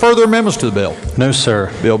adopted. Are there further amendments to the bill? No, sir.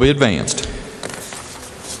 Bill be advanced.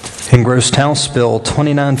 Engrossed House Bill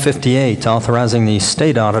 2958 authorizing the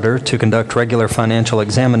state auditor to conduct regular financial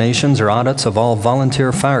examinations or audits of all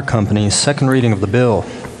volunteer fire companies. Second reading of the bill.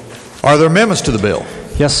 Are there amendments to the bill?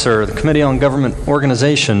 Yes, sir. The Committee on Government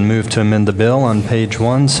Organization moved to amend the bill on page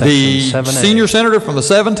 1, section 7A. The senior senator from the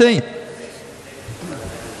 17th.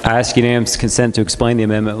 I ask unanimous consent to explain the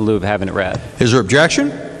amendment in lieu of having it read. Is there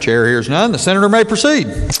objection? Chair hears none. The senator may proceed.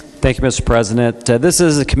 Thank you, Mr. President. This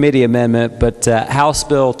is a committee amendment, but House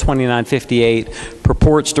Bill 2958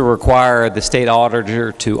 purports to require the state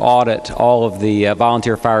auditor to audit all of the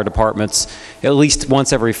volunteer fire departments at least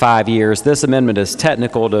once every 5 years. This amendment is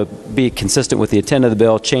technical to be consistent with the intent of the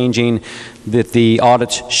bill, changing that the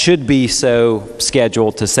audits should be so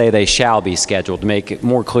scheduled to say they shall be scheduled to make it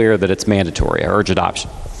more clear that it's mandatory. I urge adoption.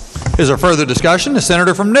 Is there further discussion? The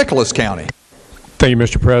senator from Nicholas County. Thank you,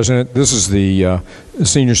 Mr. President. This is the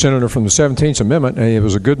senior senator from the 17th amendment. It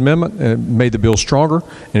was a good amendment. It made the bill stronger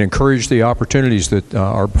and encouraged the opportunities that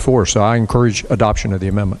are before us. So I encourage adoption of the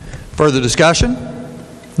amendment. Further discussion?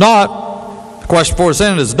 Not. The question before the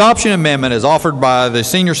Senate is adoption amendment is offered by the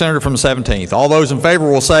senior senator from the 17th. All those in favor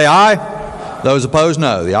will say aye. Those opposed,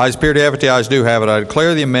 no. The ayes appear to have it. The ayes do have it. I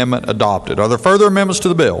declare the amendment adopted. Are there further amendments to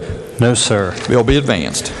the bill? No, sir. Bill be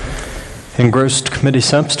advanced. Engrossed committee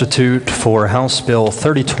substitute for House Bill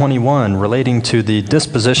 3021 relating to the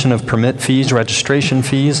disposition of permit fees, registration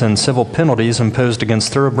fees, and civil penalties imposed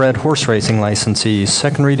against thoroughbred horse racing licensees.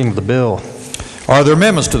 Second reading of the bill. Are there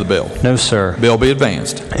amendments to the bill? No, sir. Bill be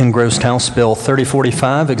advanced. Engrossed House Bill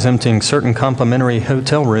 3045, exempting certain complimentary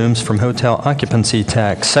hotel rooms from hotel occupancy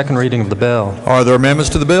tax. Second reading of the bill. Are there amendments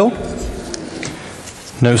to the bill?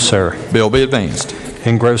 No, sir. Bill be advanced.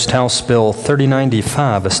 Engrossed House Bill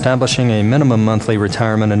 3095, establishing a minimum monthly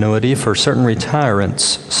retirement annuity for certain retirants.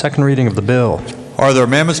 Second reading of the bill. Are there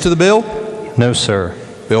amendments to the bill? No, sir.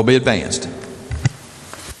 Bill be advanced.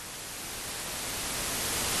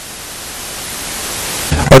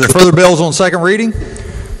 Are there further bills on second reading?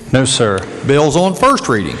 No, sir. Bills on first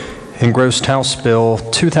reading. Engrossed House Bill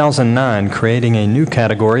 2009, creating a new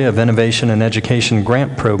category of Innovation and Education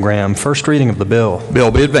Grant Program. First reading of the bill. Bill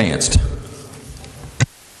be advanced.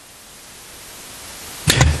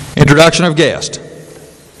 Introduction of guest.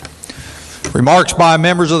 Remarks by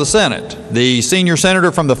members of the Senate. The senior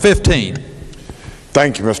senator from the 15th.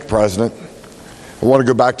 Thank you, Mr. President. I want to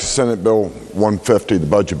go back to Senate Bill 150, the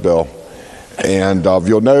budget bill. And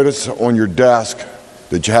you'll notice on your desk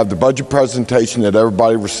that you have the budget presentation that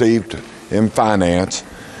everybody received in finance,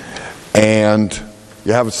 and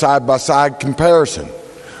you have a side-by-side comparison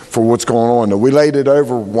for what's going on. Now, we laid it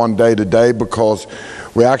over one day today because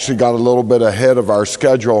we actually got a little bit ahead of our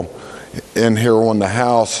schedule in here on the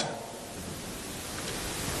House,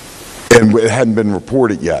 and it hadn't been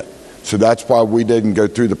reported yet. So that's why we didn't go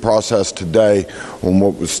through the process today on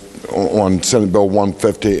what was on Senate Bill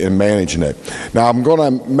 150 and managing it. Now, I'm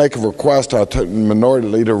going to make a request. The minority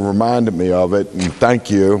leader reminded me of it, and thank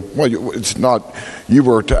you. Well, it's not, you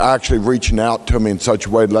were actually reaching out to me in such a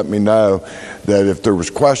way to let me know that if there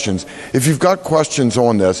was questions. If you've got questions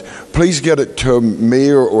on this, please get it to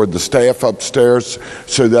me or the staff upstairs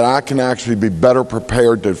so that I can actually be better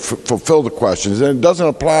prepared to fulfill the questions. And it doesn't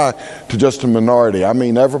apply to just a minority. I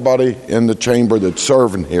mean everybody in the chamber that's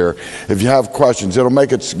serving here. If you have questions, it'll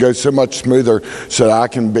make it go so much smoother so that I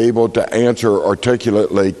can be able to answer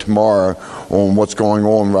articulately tomorrow on what's going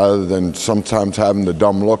on rather than sometimes having the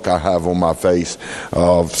dumb look I have on my face.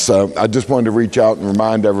 So I just wanted to reach out and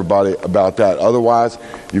remind everybody about that. Otherwise,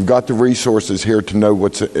 you've got the resources here to know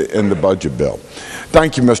what's in the budget bill.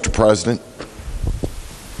 Thank you, Mr. President.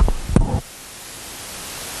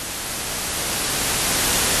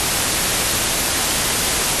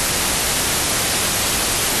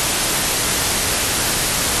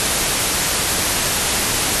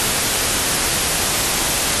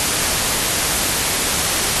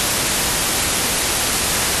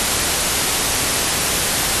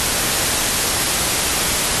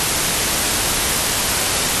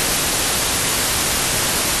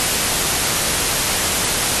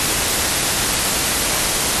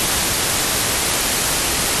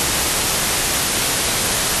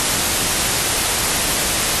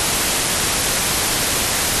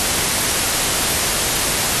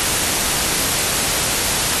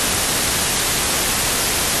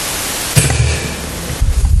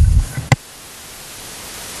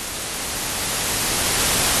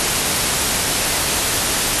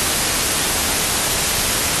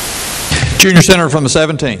 Junior Senator from the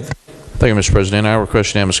 17th. Thank you, Mr. President. I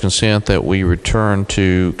request unanimous consent that we return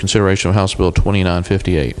to consideration of House Bill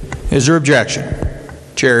 2958. Is there objection?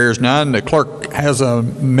 Chair hears none. The clerk has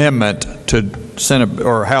an amendment to Senate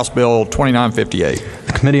or House Bill 2958.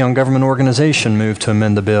 The Committee on Government Organization moved to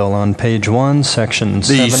amend the bill on page 1, section 7A.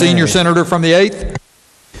 The senior senator from the 8th.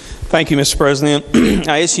 Thank you, Mr. President.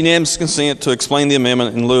 I ask unanimous consent to explain the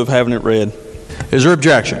amendment in lieu of having it read. Is there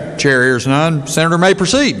objection? Chair hears none. Senator may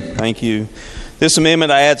proceed. Thank you. This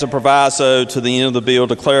amendment adds a proviso to the end of the bill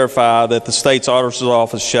to clarify that the state's auditor's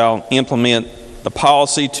office shall implement a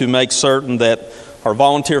policy to make certain that our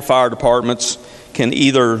volunteer fire departments can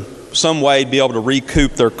either some way be able to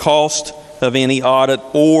recoup their cost of any audit,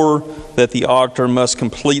 or that the auditor must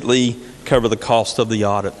completely cover the cost of the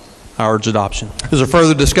audit. I urge adoption. Is there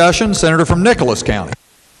further discussion? Senator from Nicholas County.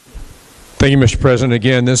 Thank you, Mr. President.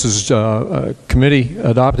 Again, this is a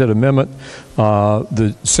committee-adopted amendment.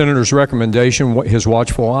 The senator's recommendation, his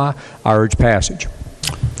watchful eye, I urge passage.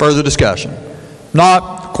 Further discussion?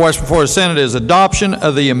 Not. The question before the Senate is adoption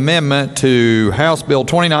of the amendment to House Bill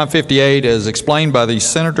 2958 as explained by the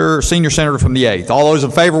senior senator from the 8th. All those in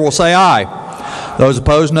favor will say aye. Those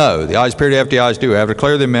opposed, no. The ayes appear to have, the ayes do have.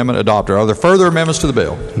 Declare the amendment adopted. Are there further amendments to the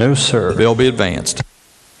bill? No, sir. The bill be advanced.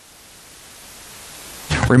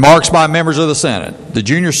 Remarks by members of the Senate.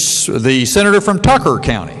 The senator from Tucker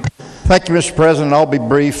County. Thank you, Mr. President. I'll be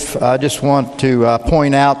brief. I just want to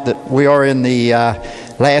point out that we are in the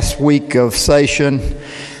last week of session,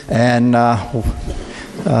 and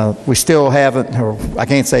we still haven't, or I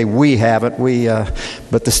can't say we haven't,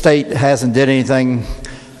 but the state hasn't did anything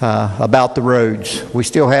about the roads. We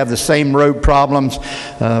still have the same road problems.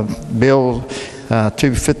 Bill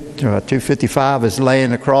 255 is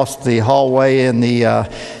laying across the hallway in the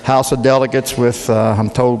House of Delegates with, I'm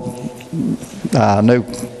told, no,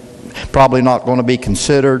 probably not going to be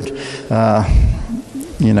considered.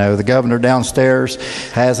 You know, the governor downstairs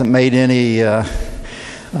hasn't made any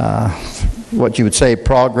what you would say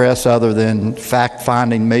progress other than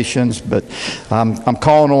fact-finding missions, but I'm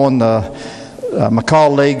calling on my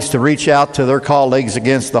colleagues to reach out to their colleagues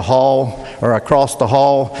against the hall or across the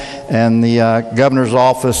hall and the governor's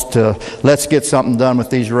office to let's get something done with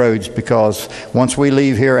these roads, because once we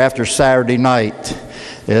leave here after Saturday night,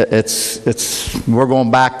 we're going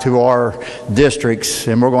back to our districts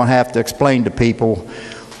and we're going to have to explain to people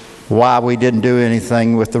why we didn't do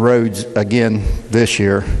anything with the roads again this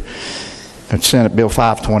year. It's Senate Bill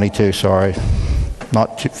 522, sorry,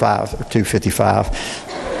 not 255.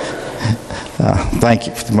 Thank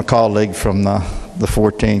you to my colleague from the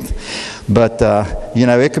 14th. But, you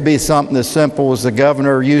know, it could be something as simple as the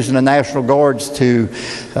governor using the National Guards to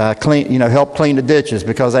clean, you know, help clean the ditches,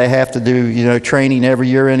 because they have to do, you know, training every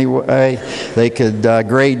year anyway. They could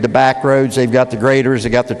grade the back roads. They've got the graders. They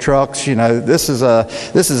got the trucks. You know, this is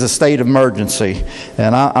a state of emergency,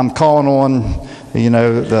 and I'm calling on, you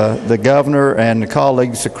know, the governor and the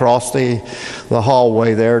colleagues across the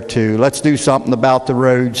hallway there to let's do something about the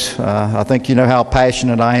roads. I think you know how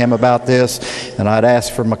passionate I am about this, and I'd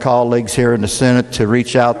ask for my colleagues here in the Senate to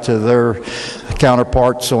reach out to their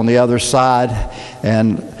counterparts on the other side,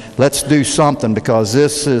 and let's do something, because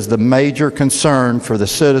this is the major concern for the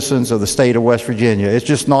citizens of the state of West Virginia. It's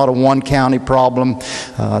just not a one-county problem.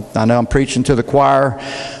 I know I'm preaching to the choir,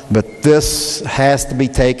 but this has to be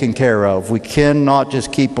taken care of. We cannot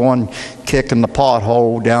just keep on kicking the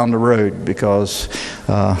pothole down the road, because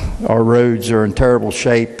our roads are in terrible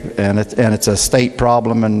shape, and it's a state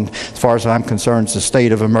problem, and as far as I'm concerned, it's a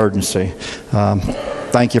state of emergency.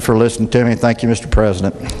 Thank you for listening to me. Thank you, Mr.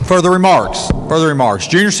 President. Further remarks? Further remarks.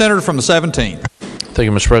 Junior Senator from the 17th. Thank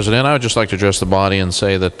you, Mr. President. I would just like to address the body and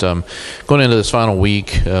say that going into this final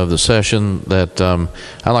week of the session, that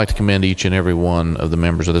I'd like to commend each and every one of the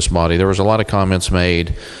members of this body. There was a lot of comments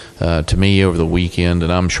made to me over the weekend,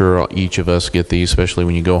 and I'm sure each of us get these, especially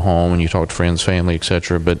when you go home and you talk to friends, family,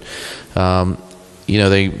 etc. But you know,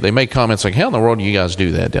 they make comments like, how in the world do you guys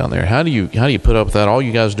do that down there? How do you put up with that? All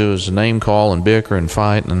you guys do is name call and bicker and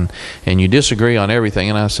fight, and you disagree on everything.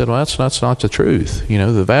 And I said, well, that's not the truth. You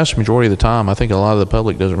know, the vast majority of the time, I think a lot of the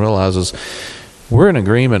public doesn't realize is we're in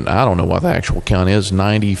agreement. I don't know what the actual count is,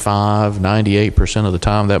 95, 98% of the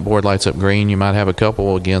time that board lights up green. You might have a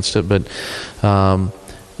couple against it, but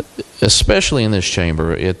especially in this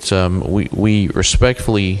chamber, we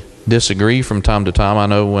respectfully disagree from time to time. I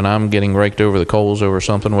know when I'm getting raked over the coals over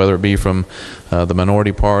something, whether it be from the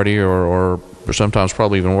minority party or sometimes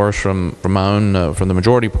probably even worse from my own from the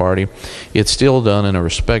majority party, it's still done in a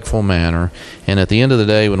respectful manner. And at the end of the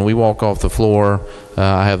day, when we walk off the floor,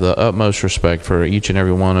 I have the utmost respect for each and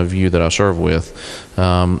every one of you that I serve with.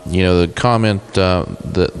 You know, the comment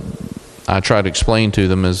that I try to explain to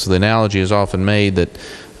them is the analogy is often made that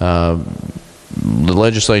the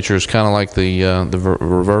legislature is kind of like the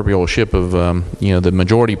proverbial ship of, you know, the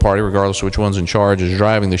majority party, regardless of which one's in charge, is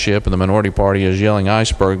driving the ship, and the minority party is yelling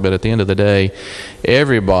iceberg. But at the end of the day,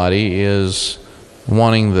 everybody is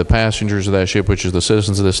wanting the passengers of that ship, which is the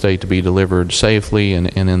citizens of the state, to be delivered safely and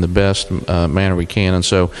in the best manner we can. And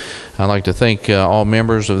so I'd like to thank all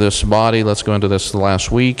members of this body. Let's go into this last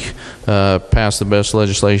week, pass the best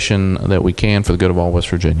legislation that we can for the good of all West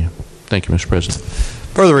Virginia. Thank you, Mr. President.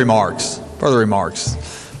 Further remarks? Further remarks.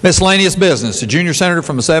 Miscellaneous business. The Junior Senator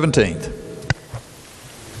from the 17th.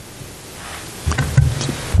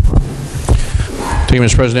 Thank you,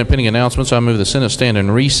 Mr. President. Pending announcements, I move the Senate stand in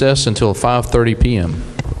recess until 5:30 p.m.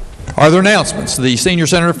 Are there announcements? The Senior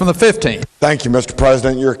Senator from the 15th. Thank you, Mr.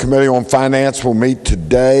 President. Your Committee on Finance will meet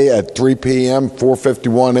today at 3 p.m.,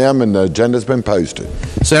 4:51 and the agenda has been posted.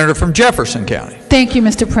 Senator from Jefferson County. Thank you,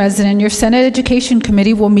 Mr. President. Your Senate Education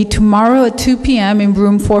Committee will meet tomorrow at 2 p.m. in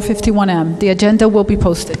room 451M. The agenda will be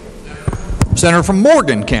posted. Senator from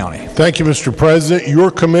Morgan County. Thank you, Mr. President.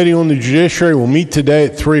 Your Committee on the Judiciary will meet today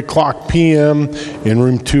at 3 o'clock p.m. in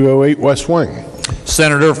room 208 West Wing.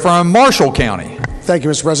 Senator from Marshall County. Thank you,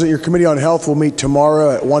 Mr. President. Your Committee on Health will meet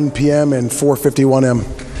tomorrow at 1 p.m. and 451M.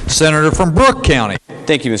 Senator from Brooke County.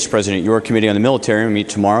 Thank you, Mr. President. Your Committee on the Military will meet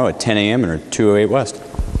tomorrow at 10 a.m. and 208 West.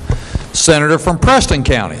 Senator from Preston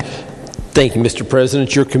County. Thank you, Mr.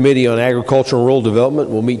 President. Your Committee on Agriculture and Rural Development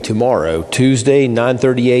will meet tomorrow, Tuesday,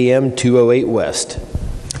 9:30 a.m., 208 West.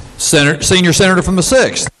 Senior Senator from the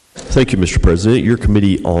 6th. Thank you, Mr. President. Your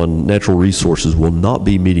Committee on Natural Resources will not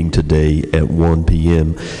be meeting today at 1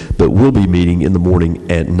 p.m., but will be meeting in the morning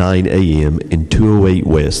at 9 a.m. in 208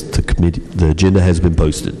 West. The agenda has been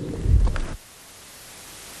posted.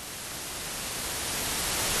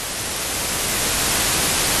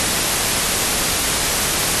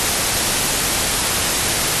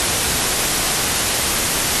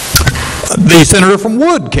 The senator from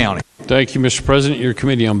Wood County. Thank you, Mr. President. Your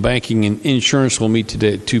Committee on Banking and Insurance will meet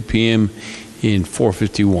today at 2 p.m. in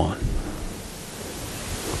 451.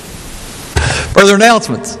 Further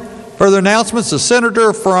announcements. Further announcements. The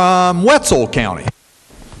senator from Wetzel County.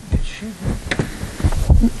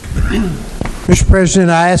 Mr.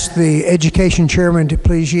 President, I ask the Education Chairman to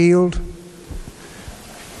please yield.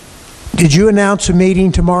 Did you announce a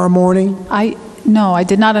meeting tomorrow morning? No, I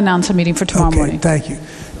did not announce a meeting for tomorrow morning. Thank you.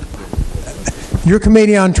 Your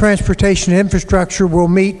Committee on Transportation and Infrastructure will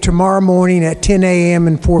meet tomorrow morning at 10 a.m.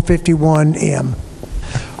 and 4:51 m.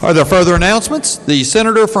 Are there further announcements? The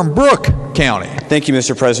senator from Brooke County. Thank you,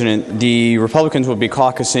 Mr. President. The Republicans will be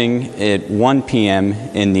caucusing at 1 p.m.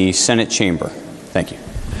 in the Senate chamber. Thank you.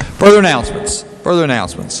 Further announcements. Further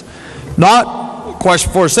announcements. Not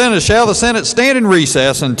question for Senate. Shall the Senate stand in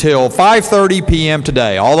recess until 5:30 p.m.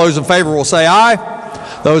 today? All those in favor will say aye.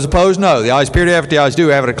 Those opposed, no. The ayes appear to have it. The ayes do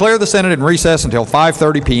have it. Declare the Senate in recess until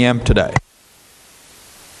 5:30 p.m. today.